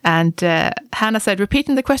 And Hannah said,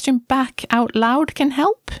 repeating the question back out loud can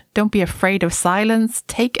help. Don't be afraid of silence.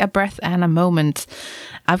 Take a breath and a moment.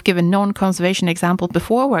 I've given non-conservation examples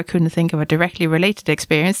before where I couldn't think of a directly related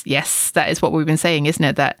experience. Yes, that is what we've been saying, isn't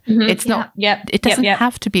it? That it's not, it doesn't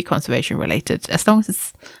have to be conservation related. As long as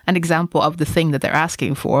it's an example of the thing that they're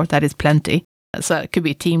asking for, that is plenty. So it could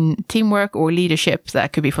be teamwork or leadership.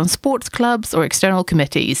 That could be from sports clubs or external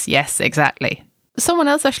committees. Yes, exactly. Someone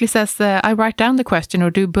else actually says I write down the question or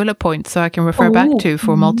do bullet points so I can refer back to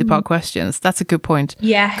for multi-part questions. That's a good point.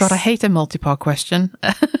 Yes. God, I hate a multi-part question.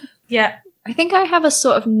 Yeah. I think I have a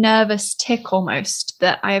sort of nervous tick almost,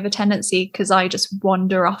 that I have a tendency, because I just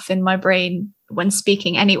wander off in my brain when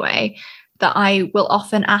speaking anyway, that I will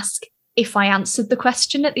often ask if I answered the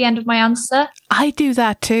question at the end of my answer. I do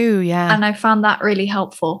that too, yeah. And I found that really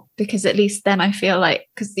helpful, because at least then I feel like,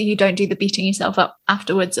 because you don't do the beating yourself up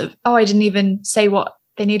afterwards of, oh, I didn't even say what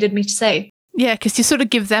they needed me to say. Yeah, because you sort of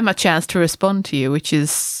give them a chance to respond to you, which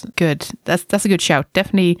is good. That's a good shout.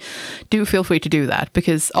 Definitely do feel free to do that,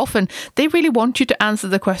 because often they really want you to answer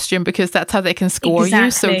the question because that's how they can score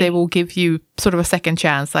you. So they will give you sort of a second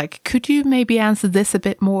chance. Like, could you maybe answer this a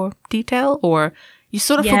bit more detail? Or you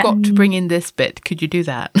sort of forgot to bring in this bit. Could you do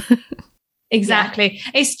that? Exactly.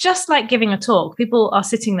 Yeah. It's just like giving a talk. People are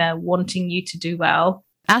sitting there wanting you to do well.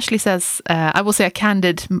 Ashley says, I will say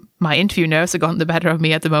my interview nerves have gotten the better of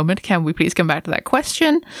me at the moment. Can we please come back to that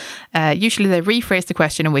question? Usually they rephrase the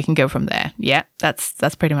question and we can go from there. Yeah,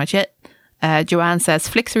 that's pretty much it. Joanne says,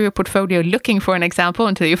 flick through your portfolio looking for an example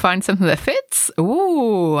until you find something that fits.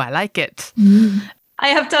 Ooh, I like it. I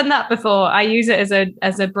have done that before. I use it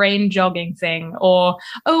as a brain jogging thing. Or,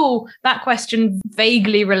 oh, that question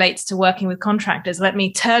vaguely relates to working with contractors. Let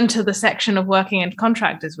me turn to the section of working in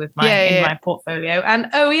contractors with my portfolio. And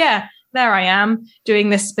oh yeah, there I am doing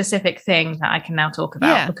this specific thing that I can now talk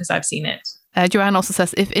about because I've seen it. Joanne also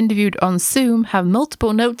says, if interviewed on Zoom, have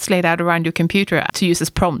multiple notes laid out around your computer to use as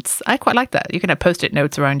prompts. I quite like that. You can have post-it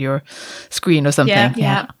notes around your screen or something.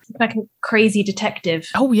 Yeah. Like a crazy detective.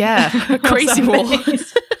 Oh, yeah. A crazy wall.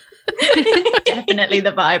 Definitely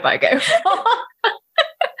the vibe I go for.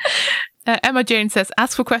 Emma Jane says,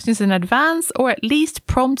 ask for questions in advance, or at least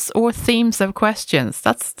prompts or themes of questions.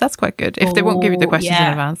 That's quite good, if they won't give you the questions in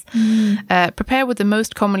advance. Prepare with the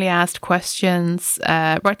most commonly asked questions.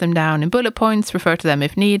 Write them down in bullet points. Refer to them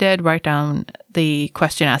if needed. Write down the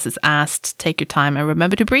question as it's asked. Take your time and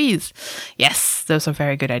remember to breathe. Yes, those are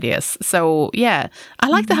very good ideas. So, yeah, I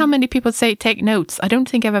like how many people say take notes. I don't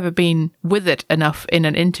think I've ever been with it enough in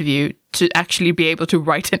an interview to actually be able to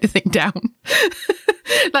write anything down.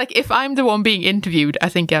 Like, if I'm the one being interviewed, I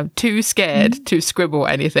think I'm too scared to scribble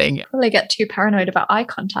anything. Probably get too paranoid about eye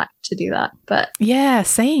contact to do that, but... Yeah,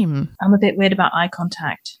 same. I'm a bit weird about eye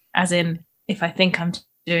contact, as in, if I think I'm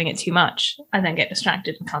doing it too much, I then get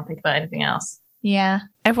distracted and can't think about anything else. Yeah.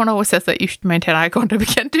 Everyone always says that you should maintain eye contact, but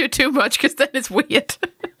can't do it too much because then it's weird.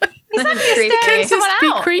 It's just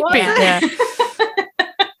be creepy. Yeah.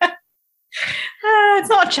 It's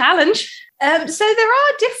not a challenge. So there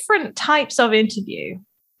are different types of interview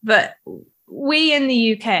that we in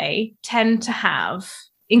the UK tend to have,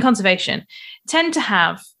 in conservation,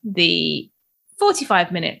 the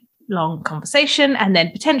 45-minute long conversation, and then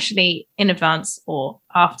potentially in advance or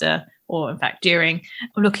after, or in fact during,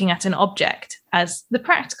 looking at an object as the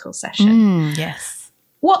practical session. Yes.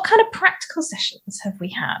 What kind of practical sessions have we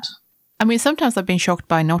had? I mean, sometimes I've been shocked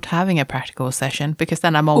by not having a practical session, because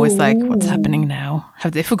then I'm always like, what's happening now?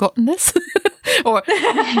 Have they forgotten this? Or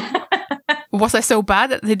was I so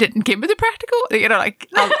bad that they didn't give me the practical? You know, like,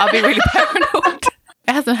 I'll be really paranoid.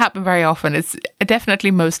 It hasn't happened very often. It's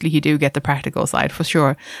definitely mostly you do get the practical side for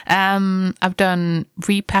sure. I've done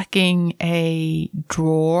repacking a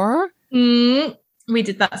drawer. We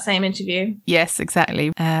did that same interview. Yes,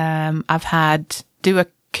 exactly. I've had do a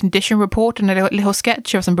condition report and a little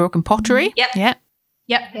sketch of some broken pottery. Yep,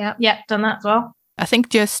 done that as well. I think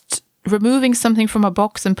just removing something from a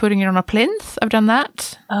box and putting it on a plinth. I've done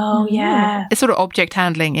that. Oh, yeah. It's sort of object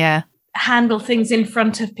handling, yeah. Handle things in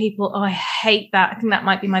front of people. Oh, I hate that. I think that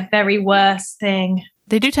might be my very worst thing.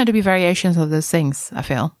 They do tend to be variations of those things, I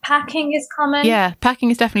feel. Packing is common. Yeah, packing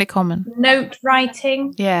is definitely common. Note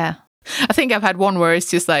writing. Yeah. I think I've had one where it's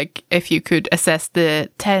just like, if you could assess the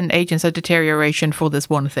 10 agents of deterioration for this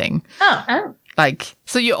one thing. Oh. Like,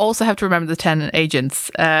 so you also have to remember the 10 agents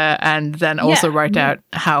and then also write out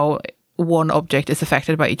how one object is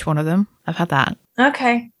affected by each one of them. I've had that.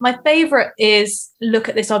 Okay. My favorite is look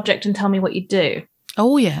at this object and tell me what you do.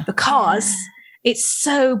 Oh, yeah. Because it's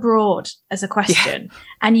so broad as a question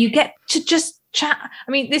and you get to just chat.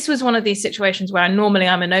 I mean, this was one of these situations where normally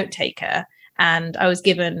I'm a note taker and I was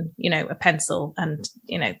given, a pencil and,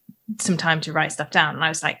 some time to write stuff down. And I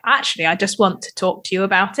was like, actually, I just want to talk to you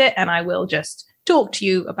about it. And I will just talk to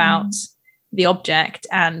you about the object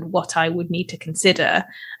and what I would need to consider.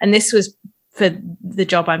 And this was for the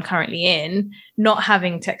job I'm currently in, not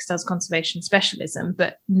having textiles conservation specialism,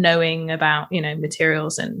 but knowing about,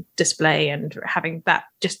 materials and display and having that,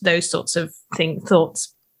 just those sorts of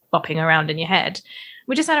thoughts bopping around in your head.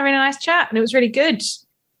 We just had a really nice chat and it was really good.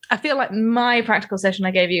 I feel like my practical session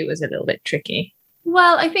I gave you was a little bit tricky.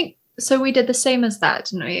 Well, I think so. We did the same as that,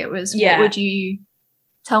 didn't we? It was, what would you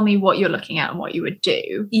tell me what you're looking at and what you would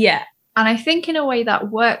do? Yeah. And I think in a way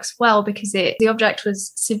that works well because the object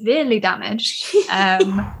was severely damaged.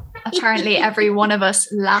 Apparently every one of us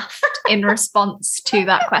laughed in response to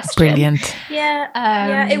that question. Brilliant.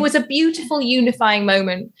 Yeah. It was a beautiful unifying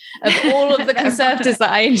moment of all of the conservators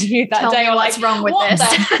that I interviewed that day. What's wrong with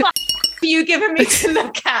this? Are you giving me to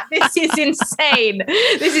look at? This is insane.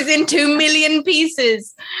 This is in 2 million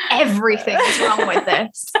pieces. Everything is wrong with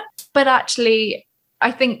this. But actually,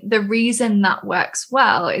 I think the reason that works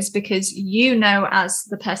well is because you know, as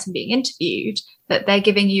the person being interviewed, that they're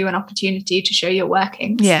giving you an opportunity to show your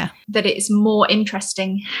workings. Yeah. That it's more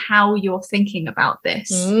interesting how you're thinking about this.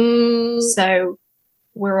 So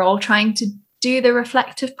we're all trying to do the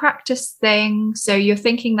reflective practice thing. So you're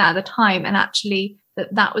thinking that at the time, and actually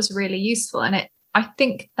that was really useful. And I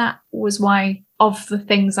think that was why, of the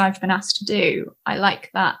things I've been asked to do, I like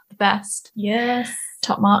that the best. Yes.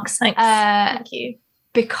 Top marks. Thanks. Thank you.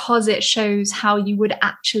 Because it shows how you would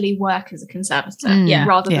actually work as a conservator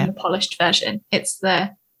rather than the polished version. It's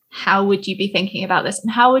the how would you be thinking about this,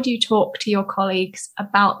 and how would you talk to your colleagues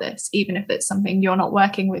about this, even if it's something you're not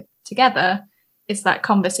working with together. It's that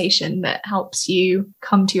conversation that helps you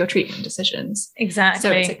come to your treatment decisions. Exactly.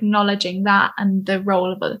 So it's acknowledging that and the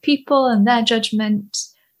role of other people and their judgment,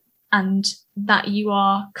 and that you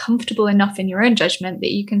are comfortable enough in your own judgment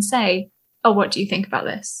that you can say, oh, what do you think about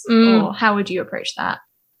this? Or how would you approach that?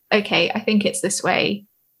 Okay, I think it's this way.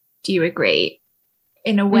 Do you agree?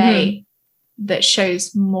 In a way that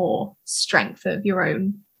shows more strength of your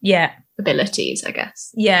own abilities, I guess.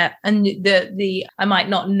 Yeah. And the I might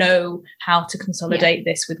not know how to consolidate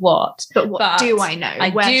this with what. But what do I know? I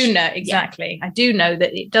do know, exactly. Yeah. I do know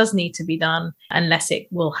that it does need to be done unless it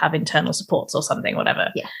will have internal supports or something, whatever.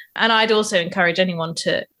 Yeah. And I'd also encourage anyone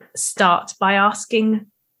to start by asking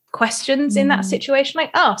questions in that situation,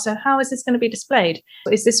 like, so how is this going to be displayed?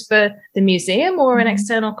 Is this for the museum or an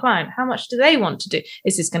external client? How much do they want to do?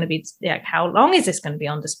 Is this going to be, like, how long is this going to be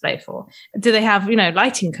on display for? Do they have,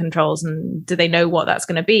 lighting controls, and do they know what that's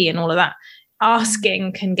going to be, and all of that?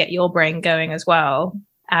 Asking can get your brain going as well,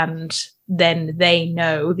 and then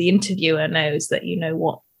the interviewer knows that you know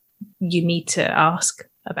what you need to ask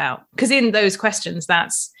about, because in those questions,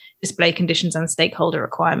 that's display conditions and stakeholder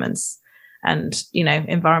requirements, and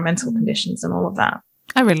environmental conditions and all of that.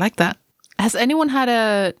 I really like that. Has anyone had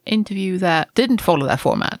an interview that didn't follow that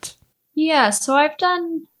format? Yeah, so I've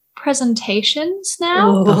done presentations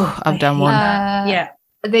now. I've done one.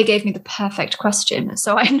 They gave me the perfect question,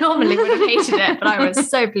 so I normally would have hated it, but I was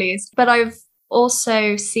so pleased. But I've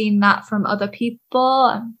also seen that from other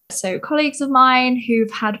people, so colleagues of mine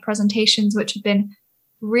who've had presentations which have been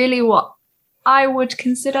really what I would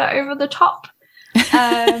consider over the top.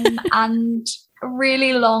 And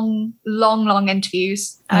really long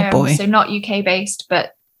interviews. Oh boy! So not UK based,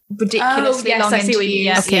 but ridiculously long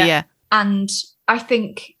interviews. And I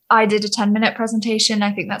think I did a 10-minute presentation.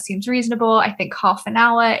 I think that seems reasonable. I think half an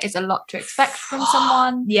hour is a lot to expect from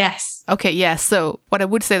someone. Yes. Okay. Yeah. So what I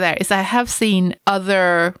would say there is I have seen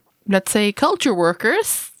other, let's say, culture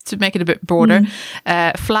workers, to make it a bit broader,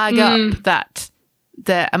 flag up that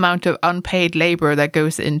the amount of unpaid labor that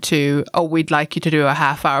goes into, we'd like you to do a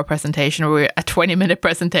half-hour presentation or a 20-minute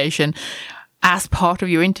presentation as part of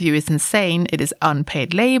your interview is insane. It is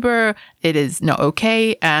unpaid labor. It is not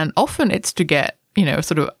okay. And often it's to get,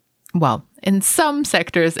 in some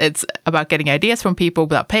sectors, it's about getting ideas from people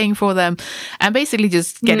without paying for them, and basically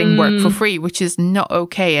just getting work for free, which is not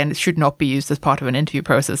okay, and it should not be used as part of an interview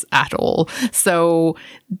process at all. So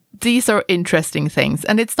these are interesting things.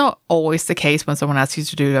 And it's not always the case when someone asks you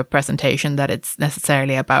to do a presentation that it's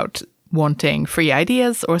necessarily about wanting free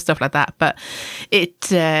ideas or stuff like that. But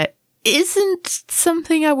it isn't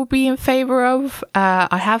something I would be in favor of.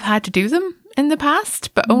 I have had to do them in the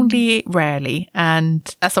past, but only rarely.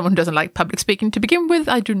 And as someone who doesn't like public speaking to begin with,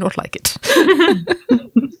 I do not like it.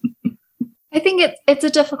 I think it's a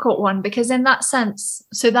difficult one, because in that sense,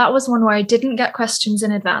 so that was one where I didn't get questions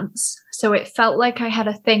in advance. So it felt like I had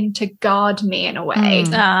a thing to guard me in a way,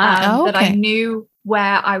 that I knew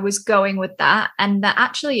where I was going with that. And that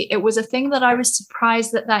actually it was a thing that I was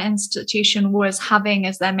surprised that institution was having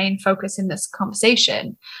as their main focus in this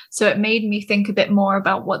conversation. So it made me think a bit more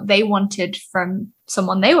about what they wanted from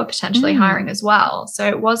someone they were potentially hiring as well. So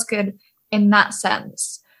it was good in that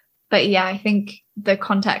sense. But yeah, I think the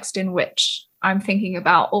context in which I'm thinking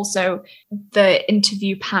about, also the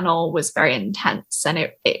interview panel was very intense, and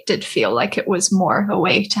it did feel like it was more of a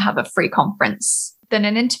way to have a free conference than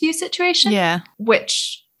an interview situation,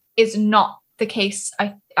 which is not the case,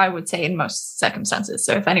 I would say, in most circumstances.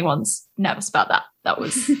 So if anyone's nervous about that, that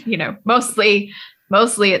was, mostly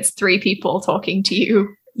it's 3 people talking to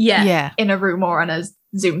you in a room or on a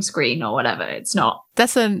Zoom screen or whatever. It's not.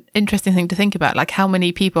 That's an interesting thing to think about, like how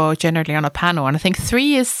many people are generally on a panel. And I think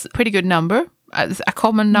 3 is a pretty good number, a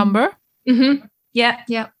common number. Mm-hmm.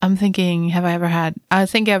 Yeah. I'm thinking, I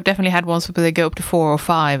think I've definitely had ones where they go up to 4 or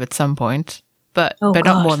 5 at some point, but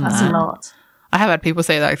not more than that's that. a lot. I have had people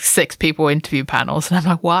say like 6 people interview panels, and I'm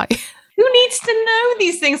like, why? Who needs to know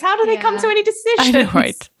these things? How do they come to any decisions? I know,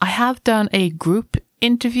 right? I have done a group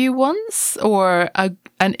interview once, or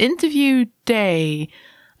an interview day.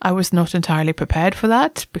 I was not entirely prepared for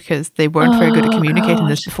that because they weren't very good at communicating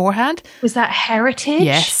this beforehand. Was that Heritage?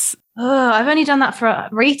 Yes. Oh, I've only done that for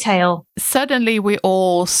retail. Suddenly we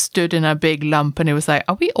all stood in a big lump and it was like,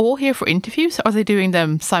 are we all here for interviews? Are they doing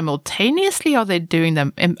them simultaneously? Are they doing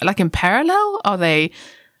them in parallel?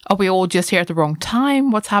 Are we all just here at the wrong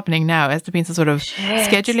time? What's happening now? Has there been some sort of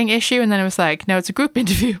scheduling issue? And then it was like, no, it's a group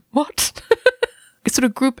interview. What? It's sort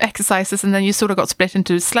of group exercises, and then you sort of got split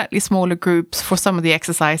into slightly smaller groups for some of the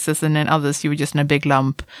exercises, and then others you were just in a big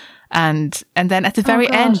lump. And then at the very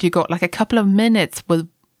end, you got like a couple of minutes with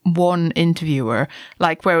one interviewer,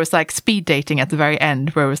 like where it was like speed dating at the very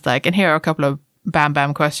end, where it was like, and here are a couple of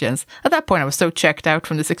bam questions. At that point, I was so checked out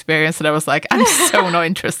from this experience that I was like, I'm so not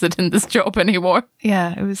interested in this job anymore.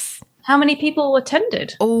 Yeah, it was. How many people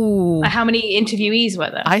attended? Oh. How many interviewees were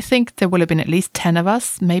there? I think there will have been at least 10 of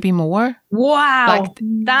us, maybe more. Wow.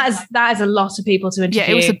 That is a lot of people to interview. Yeah,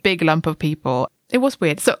 it was a big lump of people. It was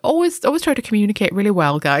weird. So always try to communicate really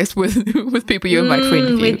well, guys, with people you invite for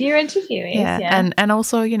interview. With your interviewees, yeah. And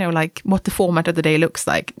also, like what the format of the day looks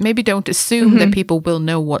like. Maybe don't assume that people will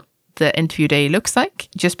know what the interview day looks like,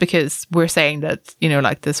 just because we're saying that,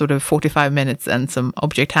 like the sort of 45 minutes and some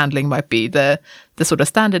object handling might be the sort of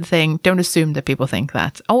standard thing. Don't assume that people think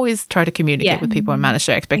that. Always try to communicate with people and manage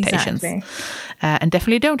their expectations. Exactly. And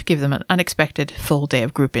definitely don't give them an unexpected full day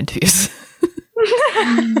of group interviews.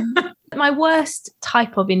 My worst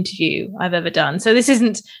type of interview I've ever done. So this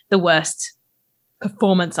isn't the worst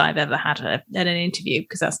performance I've ever had at an interview,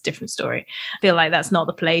 because that's a different story. I feel like that's not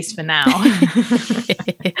the place for now.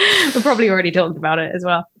 We're probably already talked about it as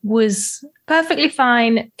well. Was perfectly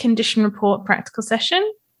fine condition report practical session,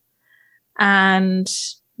 and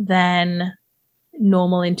then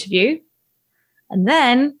normal interview, and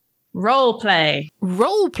then role play.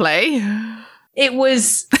 Role play? It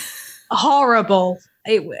was horrible.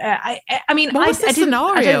 I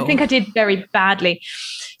don't think I did very badly.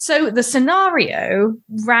 So the scenario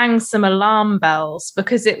rang some alarm bells,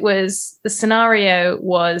 because the scenario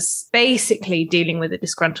was basically dealing with a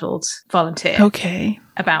disgruntled volunteer. Okay.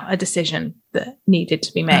 About a decision that needed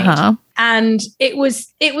to be made. And it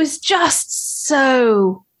was just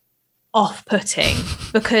so off-putting,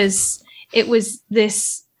 because it was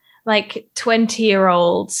this like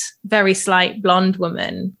 20-year-old, very slight blonde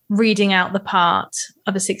woman reading out the part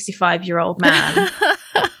of a 65-year-old man.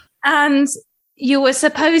 And you were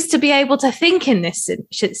supposed to be able to think in this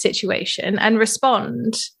situation and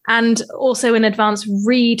respond, and also in advance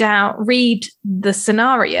read the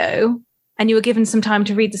scenario. And you were given some time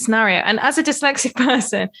to read the scenario. And as a dyslexic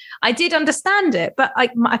person, I did understand it, but I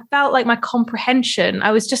felt like my comprehension,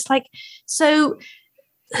 I was just like, so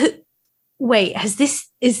wait,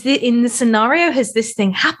 is it in the scenario? Has this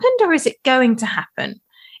thing happened, or is it going to happen?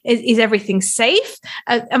 Is everything safe?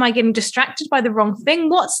 Am I getting distracted by the wrong thing?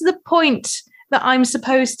 What's the point that I'm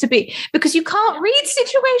supposed to be? Because you can't read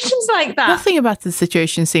situations like that. Nothing about the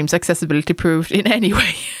situation seems accessibility proved in any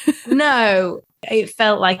way. No, it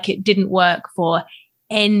felt like it didn't work for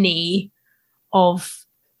any of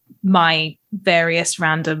my various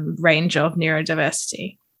random range of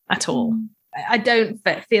neurodiversity at all. I don't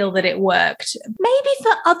feel that it worked. Maybe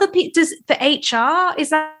for other people, for HR, is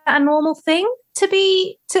that a normal thing to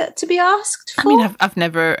be asked for? I mean, I've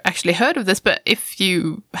never actually heard of this, but if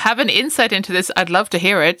you have an insight into this, I'd love to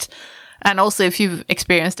hear it. And also, if you've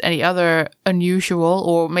experienced any other unusual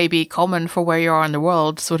or maybe common for where you are in the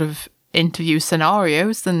world sort of interview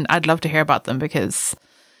scenarios, then I'd love to hear about them, because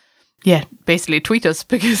basically tweet us,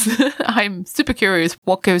 because I'm super curious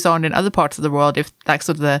what goes on in other parts of the world, if that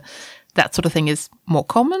sort of thing is more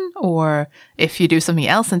common, or if you do something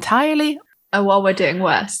else entirely. Oh, well, we're doing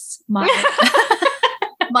worse.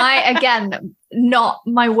 Again, not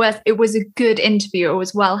my worst. It was a good interview. It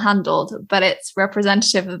was well handled, but it's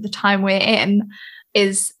representative of the time we're in,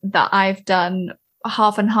 is that I've done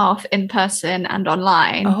half and half in person and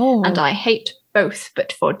online. And I hate both,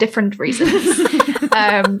 but for different reasons.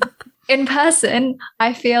 In person,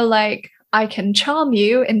 I feel like I can charm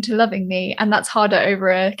you into loving me, and that's harder over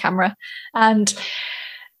a camera. And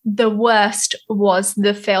the worst was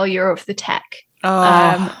the failure of the tech.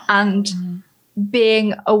 And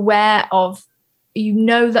being aware of, you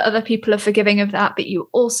know that other people are forgiving of that, but you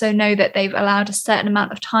also know that they've allowed a certain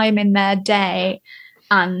amount of time in their day,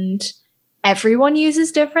 and everyone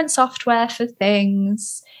uses different software for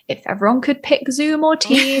things. If everyone could pick Zoom or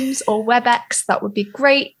Teams or WebEx, that would be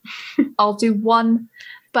great. I'll do one.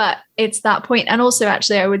 But it's that point. And also,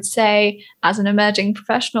 actually, I would say, as an emerging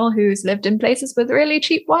professional who's lived in places with really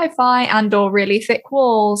cheap Wi-Fi and or really thick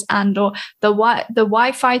walls, and or the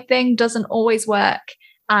Wi-Fi thing doesn't always work.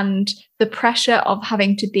 And the pressure of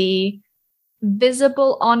having to be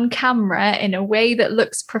visible on camera in a way that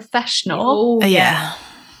looks professional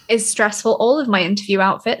is stressful. All of my interview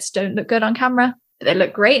outfits don't look good on camera. They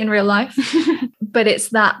look great in real life. But it's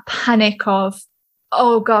that panic of,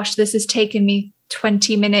 oh gosh, this has taken me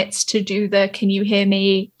 20 minutes to do the can you hear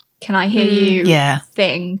me? Can I hear you?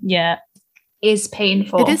 Thing. Yeah. Is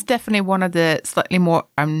painful. It is definitely one of the slightly more,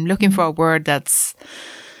 I'm looking for a word that's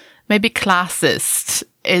maybe classist,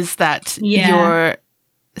 is that you're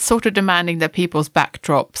sort of demanding that people's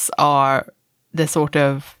backdrops are the sort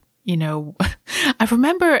of, you know, I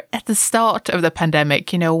remember at the start of the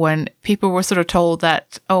pandemic, you know, when people were sort of told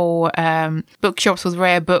that, bookshops with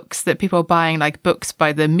rare books, that people are buying like books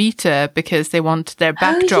by the meter because they want their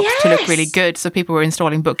backdrops to look really good. So people were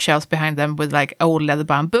installing bookshelves behind them with like old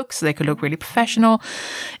leather-bound books so they could look really professional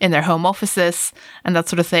in their home offices and that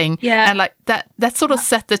sort of thing. Yeah. And like that sort of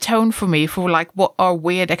set the tone for me for like what our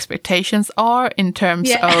weird expectations are in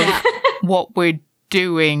terms of what we're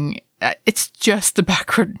doing. It's just the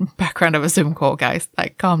background of a Zoom call, guys.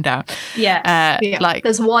 Like, calm down. Like,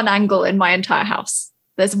 there's one angle in my entire house.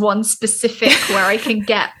 There's one specific where I can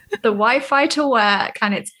get the Wi-Fi to work,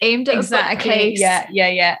 and it's aimed at a bookcase.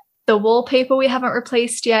 Yeah. The wallpaper we haven't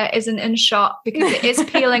replaced yet isn't in shot because it is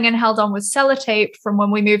peeling and held on with sellotape from when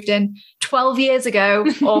we moved in 12 years ago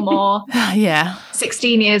or more.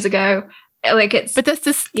 16 years ago. Like it's, but there's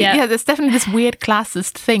this, there's definitely this weird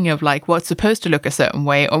classist thing of like what's supposed to look a certain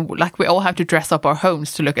way, or like we all have to dress up our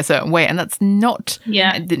homes to look a certain way, and that's not.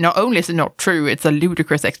 Not only is it not true, it's a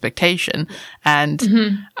ludicrous expectation.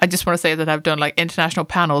 And I just want to say that I've done like international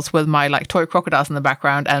panels with my like toy crocodiles in the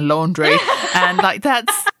background and laundry, and like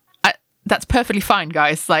that's perfectly fine,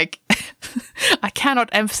 guys. Like I cannot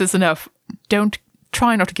emphasize enough. Don't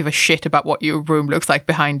try not to give a shit about what your room looks like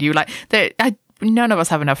behind you. Like none of us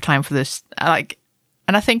have enough time for this. Like,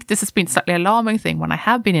 and I think this has been a slightly alarming thing when I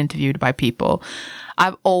have been interviewed by people.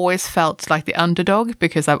 I've always felt like the underdog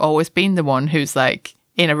because I've always been the one who's like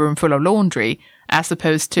in a room full of laundry, as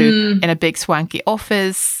opposed to in a big swanky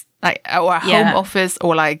office, like or a home office,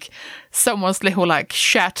 or like someone's little like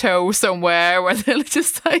chateau somewhere where they're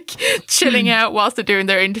just like chilling out whilst they're doing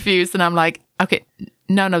their interviews. And I'm like, okay,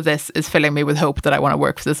 none of this is filling me with hope that I want to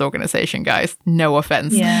work for this organization, guys. No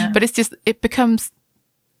offense. But it's just,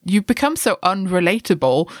 you become so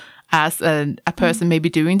unrelatable as a person maybe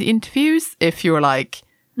doing the interviews if you're like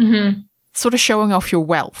sort of showing off your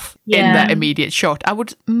wealth in that immediate shot. I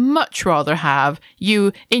would much rather have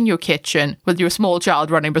you in your kitchen with your small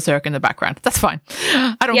child running berserk in the background. That's fine.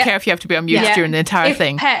 I don't care if you have to be on mute during the entire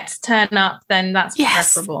thing. If pets turn up, then that's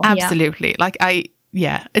preferable. Absolutely. Like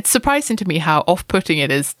it's surprising to me how off-putting it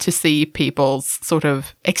is to see people's sort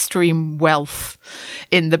of extreme wealth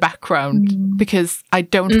in the background because I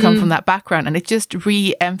don't come from that background, and it just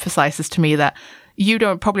re-emphasizes to me that you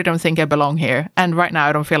probably don't think I belong here, and right now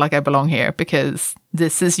I don't feel like I belong here because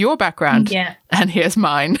this is your background and here's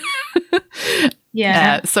mine.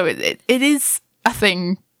 So it is a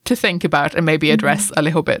thing to think about and maybe address a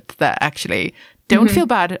little bit, that actually don't feel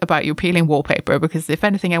bad about your peeling wallpaper, because if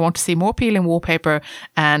anything, I want to see more peeling wallpaper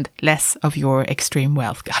and less of your extreme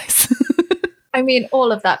wealth, guys. I mean,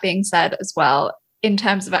 all of that being said as well, in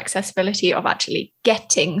terms of accessibility of actually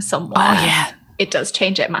getting somewhere, it does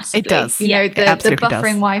change it massively. It does. You know, the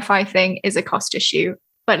buffering Wi-Fi thing is a cost issue,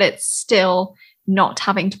 but it's still not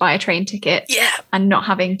having to buy a train ticket and not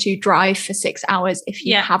having to drive for 6 hours if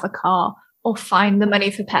you have a car, or find the money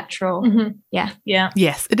for petrol.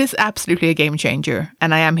 Yes, it is absolutely a game changer,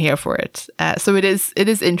 and I am here for it. So it is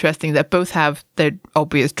interesting that both have their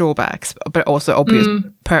obvious drawbacks, but also obvious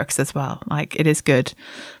perks as well. Like, it is good.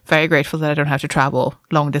 Very grateful that I don't have to travel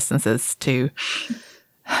long distances to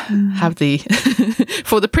have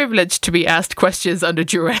for the privilege to be asked questions under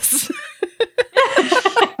duress.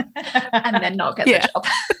 And then not get the job.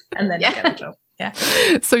 And then get the job. Yeah.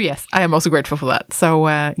 So yes, I am also grateful for that. So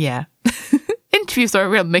interviews are a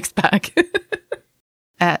real mixed bag.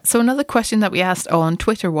 So another question that we asked on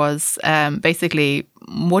Twitter was basically,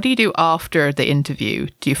 what do you do after the interview?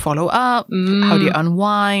 Do you follow up? How do you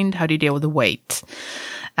unwind? How do you deal with the wait?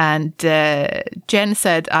 And Jen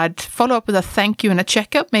said, I'd follow up with a thank you and a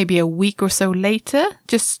checkup maybe a week or so later,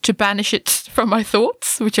 just to banish it from my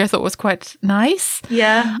thoughts, which I thought was quite nice.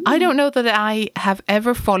 Yeah. I don't know that I have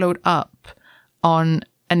ever followed up on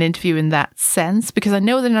an interview in that sense, because I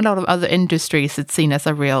know that in a lot of other industries it's seen as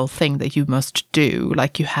a real thing that you must do.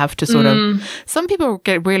 Like you have to sort of, some people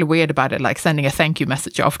get really weird about it, like sending a thank you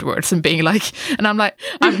message afterwards and being like, and I'm like,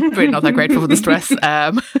 I'm really not that grateful for the stress.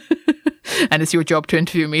 And it's your job to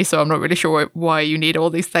interview me, so I'm not really sure why you need all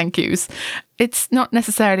these thank yous. It's not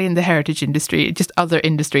necessarily in the heritage industry, just other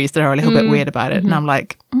industries that are a little bit weird about it. And I'm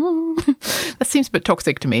like, that seems a bit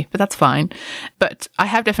toxic to me, but that's fine. But I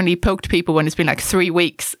have definitely poked people when it's been like 3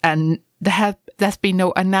 weeks and there's been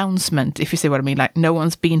no announcement, if you see what I mean, like no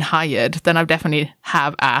one's been hired. Then I definitely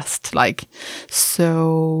have asked, like,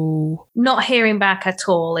 so... Not hearing back at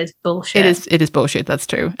all is bullshit. It is bullshit, that's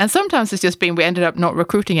true. And sometimes it's just been, we ended up not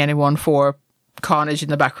recruiting anyone for carnage in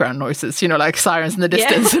the background noises, you know, like sirens in the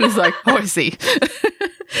distance. And it's like, oh, I see.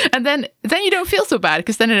 And then you don't feel so bad,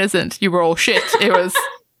 because then it isn't, you were all shit. It was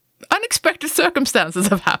unexpected circumstances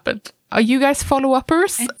have happened. Are you guys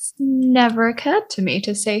follow-uppers? It's never occurred to me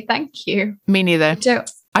to say thank you. Me neither.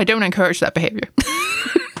 I don't encourage that behavior.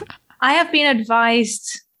 I have been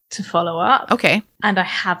advised to follow up. Okay. And I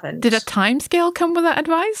haven't. Did a timescale come with that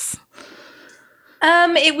advice?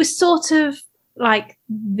 It was sort of like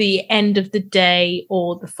the end of the day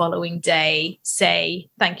or the following day, say,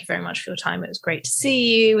 thank you very much for your time. It was great to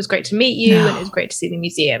see you. It was great to meet you. And it was great to see the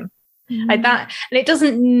museum. Like that. And it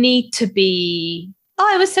doesn't need to be,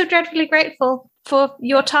 I was so dreadfully grateful for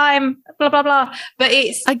your time, blah, blah, blah. But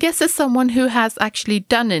it's... I guess as someone who has actually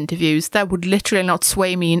done interviews, that would literally not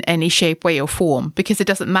sway me in any shape, way or form, because it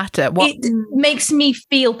doesn't matter. It makes me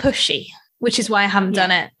feel pushy, which is why I haven't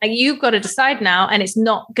done it. Like, you've got to decide now, and it's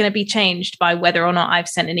not going to be changed by whether or not I've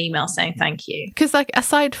sent an email saying thank you. Because like,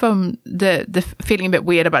 aside from the feeling a bit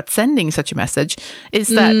weird about sending such a message, is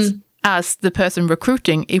that as the person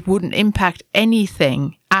recruiting, it wouldn't impact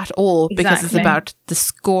anything at all, because it's about the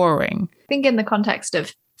scoring. I think in the context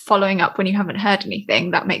of following up when you haven't heard anything,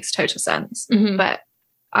 that makes total sense. But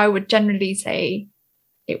I would generally say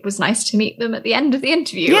it was nice to meet them at the end of the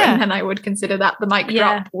interview. And then I would consider that the mic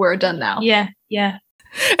drop. We're done now. Yeah, yeah.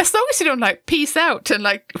 As long as you don't like peace out and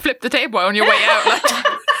like flip the table on your way out.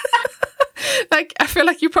 Like I feel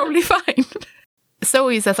like you're probably fine.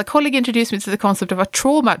 Zoe says, a colleague introduced me to the concept of a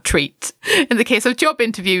trauma treat. In the case of job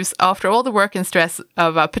interviews, after all the work and stress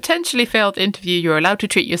of a potentially failed interview, you're allowed to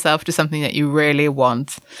treat yourself to something that you really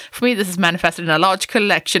want. For me, this is manifested in a large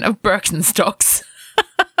collection of Birkenstocks.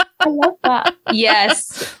 I love that.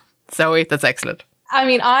 Yes. Zoe, that's excellent. I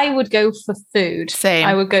mean, I would go for food. Same.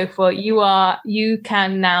 I would go for, you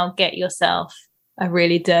can now get yourself a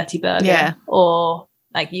really dirty burger. Yeah. Or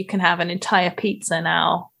like you can have an entire pizza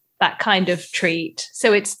now. That kind of treat.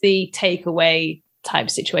 So it's the takeaway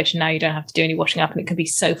type situation. Now you don't have to do any washing up, and it can be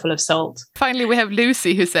so full of salt. Finally, we have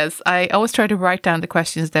Lucy, who says, I always try to write down the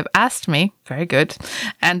questions they've asked me. Very good.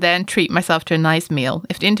 And then treat myself to a nice meal.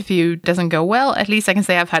 If the interview doesn't go well, at least I can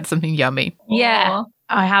say I've had something yummy. Yeah.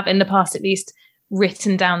 I have in the past at least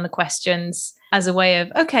written down the questions as a way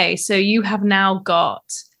of, okay, so you have now got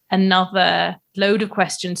another load of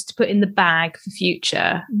questions to put in the bag for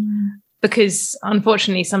future. Because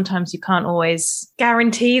unfortunately, sometimes you can't always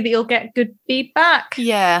guarantee that you'll get good feedback.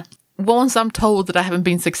 Yeah. Once I'm told that I haven't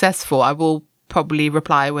been successful, I will probably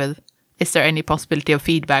reply with, is there any possibility of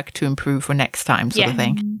feedback to improve for next time, sort of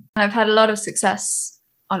thing. I've had a lot of success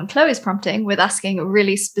on Chloe's prompting with asking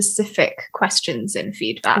really specific questions in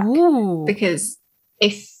feedback. Ooh. Because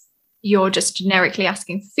if you're just generically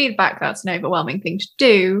asking for feedback, that's an overwhelming thing to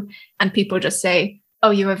do. And people just say,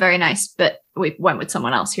 oh, you were very nice, but we went with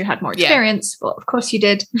someone else who had more experience. Well, of course you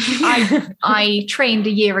did. I trained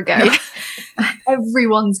a year ago.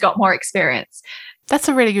 Everyone's got more experience. That's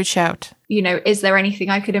a really good shout. You know, is there anything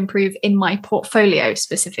I could improve in my portfolio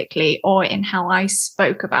specifically, or in how I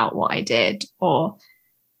spoke about what I did, or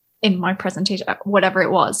in my presentation, whatever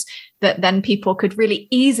it was, that then people could really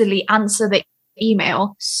easily answer the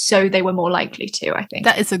email, so they were more likely to, I think.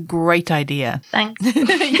 That is a great idea. Thanks.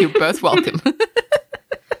 You're both welcome.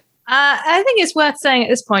 I think it's worth saying at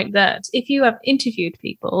this point that if you have interviewed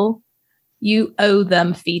people, you owe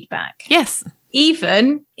them feedback. Yes.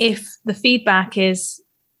 Even if the feedback is,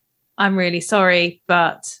 I'm really sorry,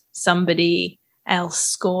 but somebody else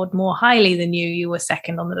scored more highly than you, you were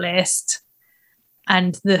second on the list.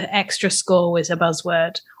 and the extra score was a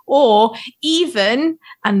buzzword. Or even,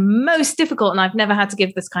 and most difficult, and I've never had to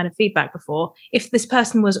give this kind of feedback before, if this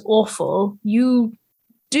person was awful, you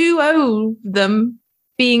do owe them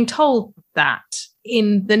being told that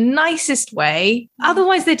in the nicest way.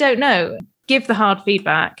 Otherwise, they don't know. Give the hard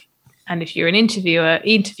feedback. And if you're an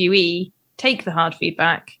interviewee, take the hard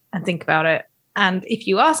feedback and think about it. And if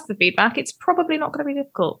you ask for feedback, it's probably not going to be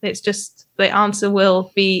difficult. It's just the answer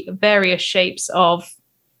will be various shapes of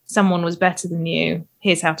someone was better than you.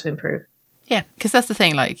 Here's how to improve. Yeah, because that's the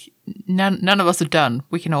thing. Like, none of us are done.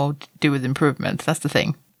 We can all do with improvement. That's the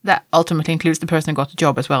thing. That ultimately includes the person who got the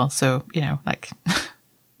job as well. So, like...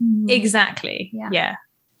 Exactly. Yeah.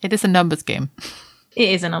 It is a numbers game. It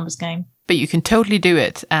is a numbers game. But you can totally do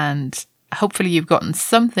it. And hopefully you've gotten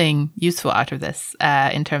something useful out of this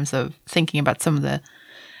in terms of thinking about some of the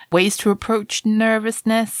ways to approach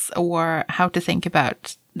nervousness, or how to think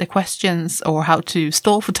about the questions, or how to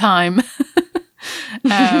stall for time.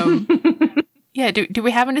 Do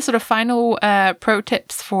we have any sort of final pro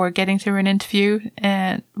tips for getting through an interview?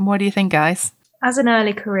 What do you think, guys? As an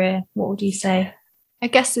early career, what would you say? I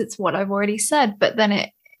guess it's what I've already said, but then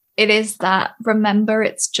it is that, remember,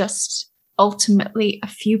 it's just ultimately a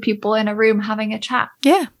few people in a room having a chat.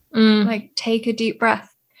 Yeah. Like, take a deep breath.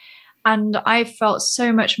 And I felt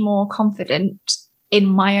so much more confident in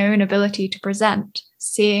my own ability to present,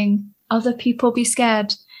 seeing other people be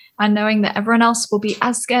scared and knowing that everyone else will be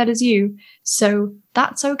as scared as you. So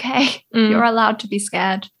that's okay. You're allowed to be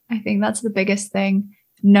scared. I think that's the biggest thing,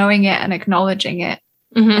 knowing it and acknowledging it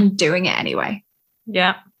and doing it anyway.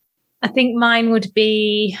 Yeah. I think mine would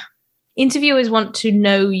be, interviewers want to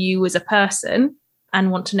know you as a person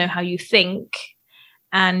and want to know how you think.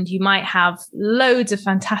 And you might have loads of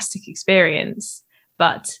fantastic experience,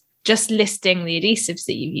 but just listing the adhesives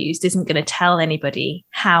that you've used isn't going to tell anybody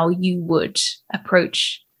how you would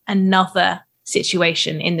approach another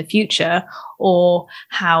situation in the future, or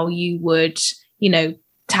how you would,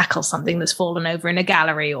 tackle something that's fallen over in a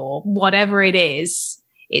gallery or whatever it is.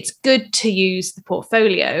 It's good to use the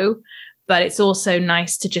portfolio, but it's also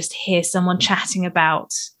nice to just hear someone chatting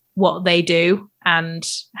about what they do and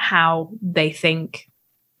how they think.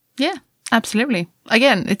 Yeah, absolutely.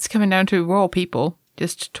 Again, it's coming down to we're all people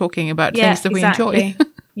just talking about things that we enjoy.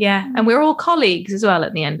 Yeah, and we're all colleagues as well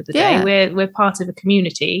at the end of the day. We're part of a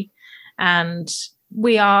community, and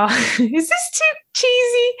we are... Is this too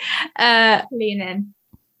cheesy? Lean in.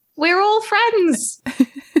 We're all friends.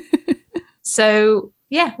 So...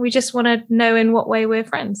 yeah, we just want to know in what way we're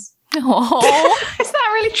friends. Oh, is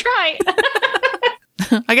that really trite?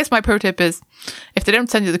 I guess my pro tip is, if they don't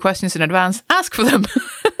send you the questions in advance, ask for them.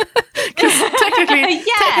 Because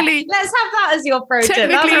technically, let's have that as your pro tip.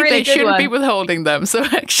 Technically, really they shouldn't one. be withholding them. So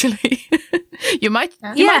actually, you might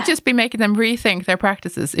just be making them rethink their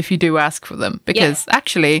practices if you do ask for them. Because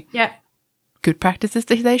actually, good practice is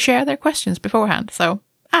that they share their questions beforehand. So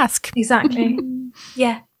ask. Exactly.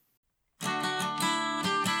 Yeah.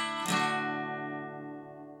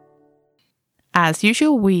 As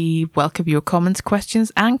usual, we welcome your comments, questions,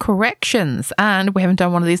 and corrections. And we haven't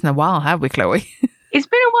done one of these in a while, have we, Chloe? It's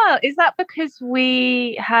been a while. Is that because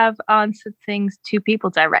we have answered things to people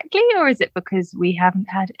directly, or is it because we haven't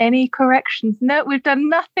had any corrections? No, we've done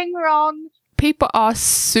nothing wrong. People are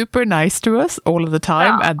super nice to us all of the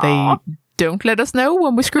time, and they don't let us know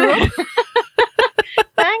when we screw up.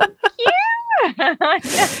 Thank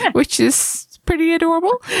you. Which is pretty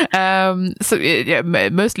adorable.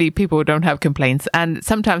 Mostly people don't have complaints, and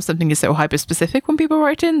sometimes something is so hyper specific when people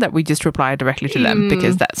write in that we just reply directly to them,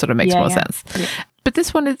 because that sort of makes more sense. Yeah. But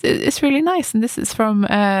this one is really nice, and this is from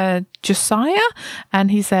Josiah,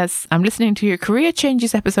 and he says, I'm listening to your career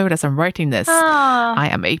changes episode as I'm writing this. I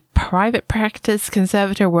am a private practice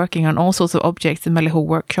conservator working on all sorts of objects in my little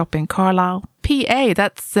workshop in Carlisle, PA.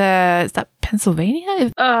 That's is that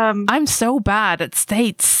Pennsylvania? I'm so bad at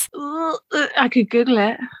states. I could Google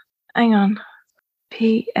it. Hang on.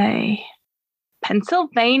 PA.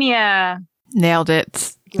 Pennsylvania. Nailed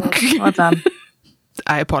it. Good. Well done.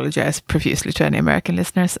 I apologize profusely to any American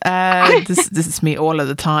listeners. This is me all of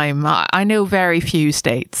the time. I know very few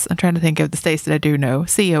states. I'm trying to think of the states that I do know.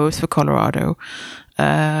 CO is for Colorado.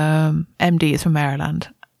 MD is for Maryland.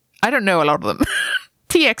 I don't know a lot of them.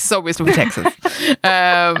 TX is obviously for Texas.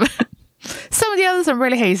 Some of the others I'm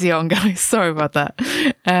really hazy on, guys. Sorry about that.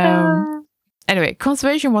 Anyway,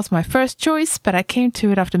 conservation was my first choice, but I came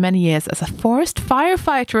to it after many years as a forest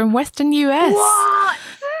firefighter in Western US. What?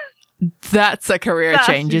 That's a career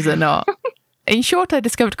change, is it not? In short, I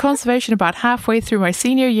discovered conservation about halfway through my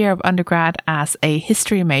senior year of undergrad as a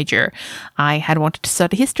history major. I had wanted to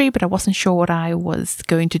study history, but I wasn't sure what I was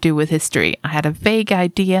going to do with history. I had a vague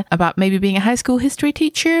idea about maybe being a high school history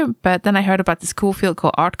teacher, but then I heard about this cool field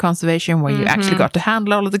called art conservation, where you actually got to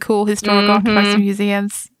handle all of the cool historic artifacts and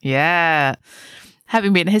museums. Yeah.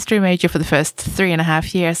 Having been a history major for the first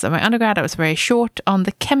 3.5 years of my undergrad, I was very short on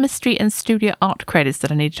the chemistry and studio art credits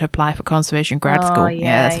that I needed to apply for conservation grad school.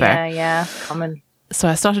 Yeah, that's fair. Yeah, common. So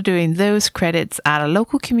I started doing those credits at a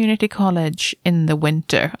local community college in the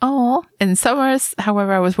winter. In summers,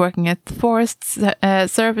 however, I was working at the Forest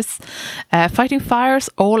Service, fighting fires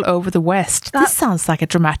all over the West. This sounds like a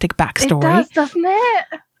dramatic backstory. It does, doesn't it?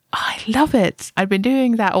 I love it. I'd been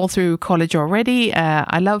doing that all through college already.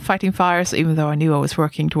 I love fighting fires, even though I knew I was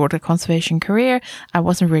working toward a conservation career. I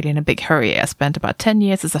wasn't really in a big hurry. I spent about 10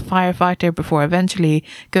 years as a firefighter before eventually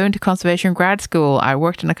going to conservation grad school. I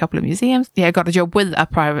worked in a couple of museums. I got a job with a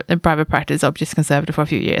private practice objects conservator for a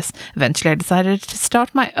few years. Eventually, I decided to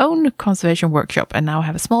start my own conservation workshop, and now I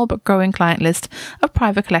have a small but growing client list of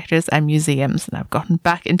private collectors and museums. And I've gotten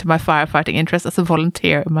back into my firefighting interest as a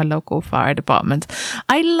volunteer in my local fire department.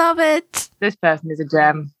 I love it. This person is a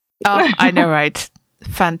gem. Oh, I know, right?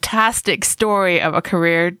 Fantastic story of a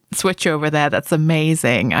career switch over there. That's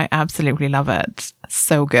amazing. I absolutely love it.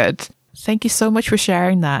 So good. Thank you so much for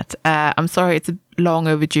sharing that. I'm sorry it's long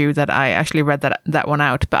overdue that I actually read that one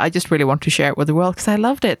out, but I just really want to share it with the world because I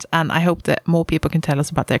loved it. And I hope that more people can tell us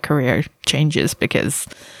about their career changes, because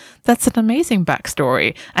that's an amazing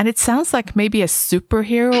backstory. And it sounds like maybe a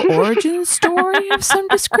superhero origin story of some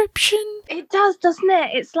description. It does, doesn't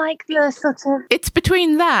it? It's like the sort of... It's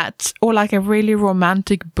between that or like a really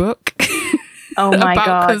romantic book. Oh my about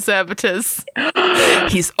God. conservators.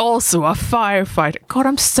 He's also a firefighter. God,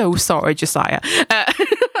 I'm so sorry, Josiah.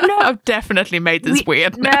 No, I've definitely made this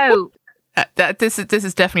weird. No. This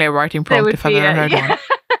is definitely a writing prompt if I've ever heard one.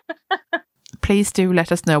 Please do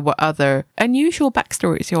let us know what other unusual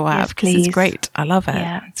backstories you'll have. Yes, please. It's great. I love it.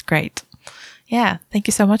 Yeah. It's great. Yeah, thank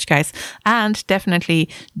you so much, guys. And definitely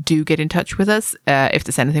do get in touch with us if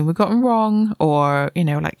there's anything we've gotten wrong or,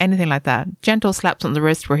 like anything like that. Gentle slaps on the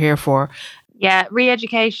wrist we're here for. Yeah,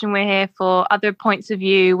 re-education we're here for. Other points of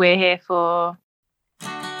view we're here for.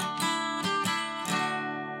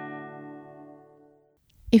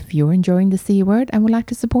 If you're enjoying the C Word and would like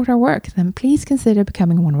to support our work, then please consider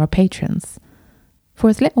becoming one of our patrons. For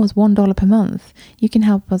as little as $1 per month, you can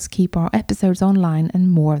help us keep our episodes online and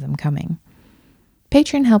more of them coming.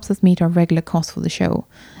 Patreon helps us meet our regular costs for the show,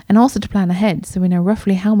 and also to plan ahead so we know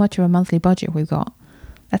roughly how much of a monthly budget we've got.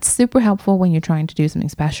 That's super helpful when you're trying to do something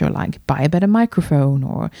special like buy a better microphone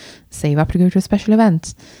or save up to go to a special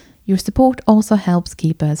event. Your support also helps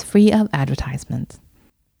keep us free of advertisement.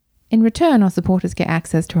 In return, our supporters get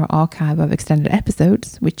access to our archive of extended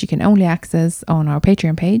episodes, which you can only access on our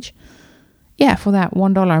Patreon page. Yeah, for that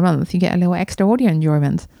 $1 a month, you get a little extra audio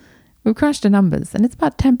enjoyment. We've crunched the numbers, and it's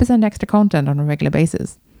about 10% extra content on a regular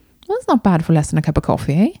basis. Well, that's not bad for less than a cup of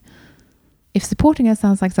coffee, eh? If supporting us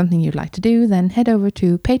sounds like something you'd like to do, then head over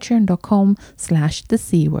to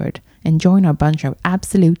patreon.com/thecword and join our bunch of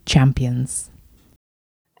absolute champions.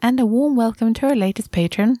 And a warm welcome to our latest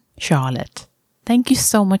patron, Charlotte. Thank you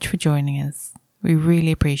so much for joining us. We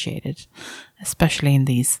really appreciate it, especially in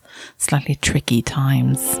these slightly tricky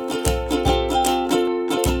times.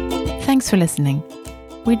 Thanks for listening.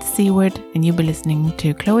 We're the C Word, and you'll be listening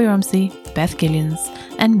to Chloe Rumsey, Beth Gillians,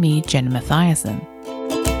 and me, Jenna Mathiasen.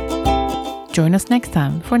 Join us next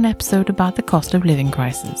time for an episode about the cost of living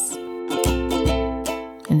crisis.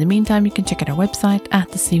 In the meantime, you can check out our website at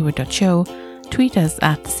thecword.show, tweet us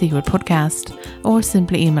at the C Word Podcast, or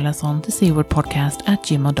simply email us on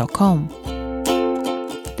thecwordpodcast@gmail.com.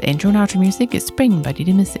 The intro and outro music is Spring by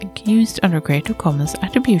Didi Music, used under a Creative Commons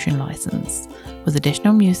Attribution License, with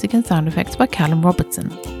additional music and sound effects by Callum Robertson.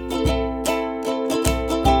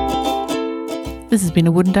 This has been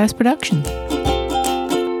a Wooden Dice production.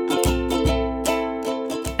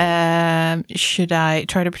 Should I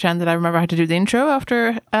try to pretend that I remember how to do the intro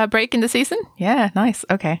after a break in the season? Yeah, nice.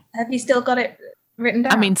 Okay. Have you still got it written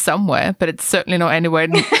down? I mean, somewhere, but it's certainly not anywhere.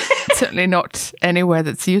 Certainly not anywhere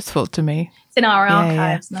that's useful to me. It's in our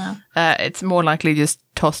archives now. It's more likely just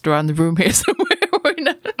tossed around the room here somewhere.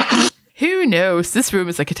 Who knows? This room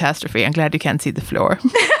is a catastrophe. I'm glad you can't see the floor.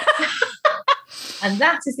 And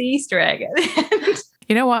that is the Easter egg at the end.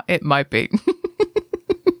 You know what? It might be.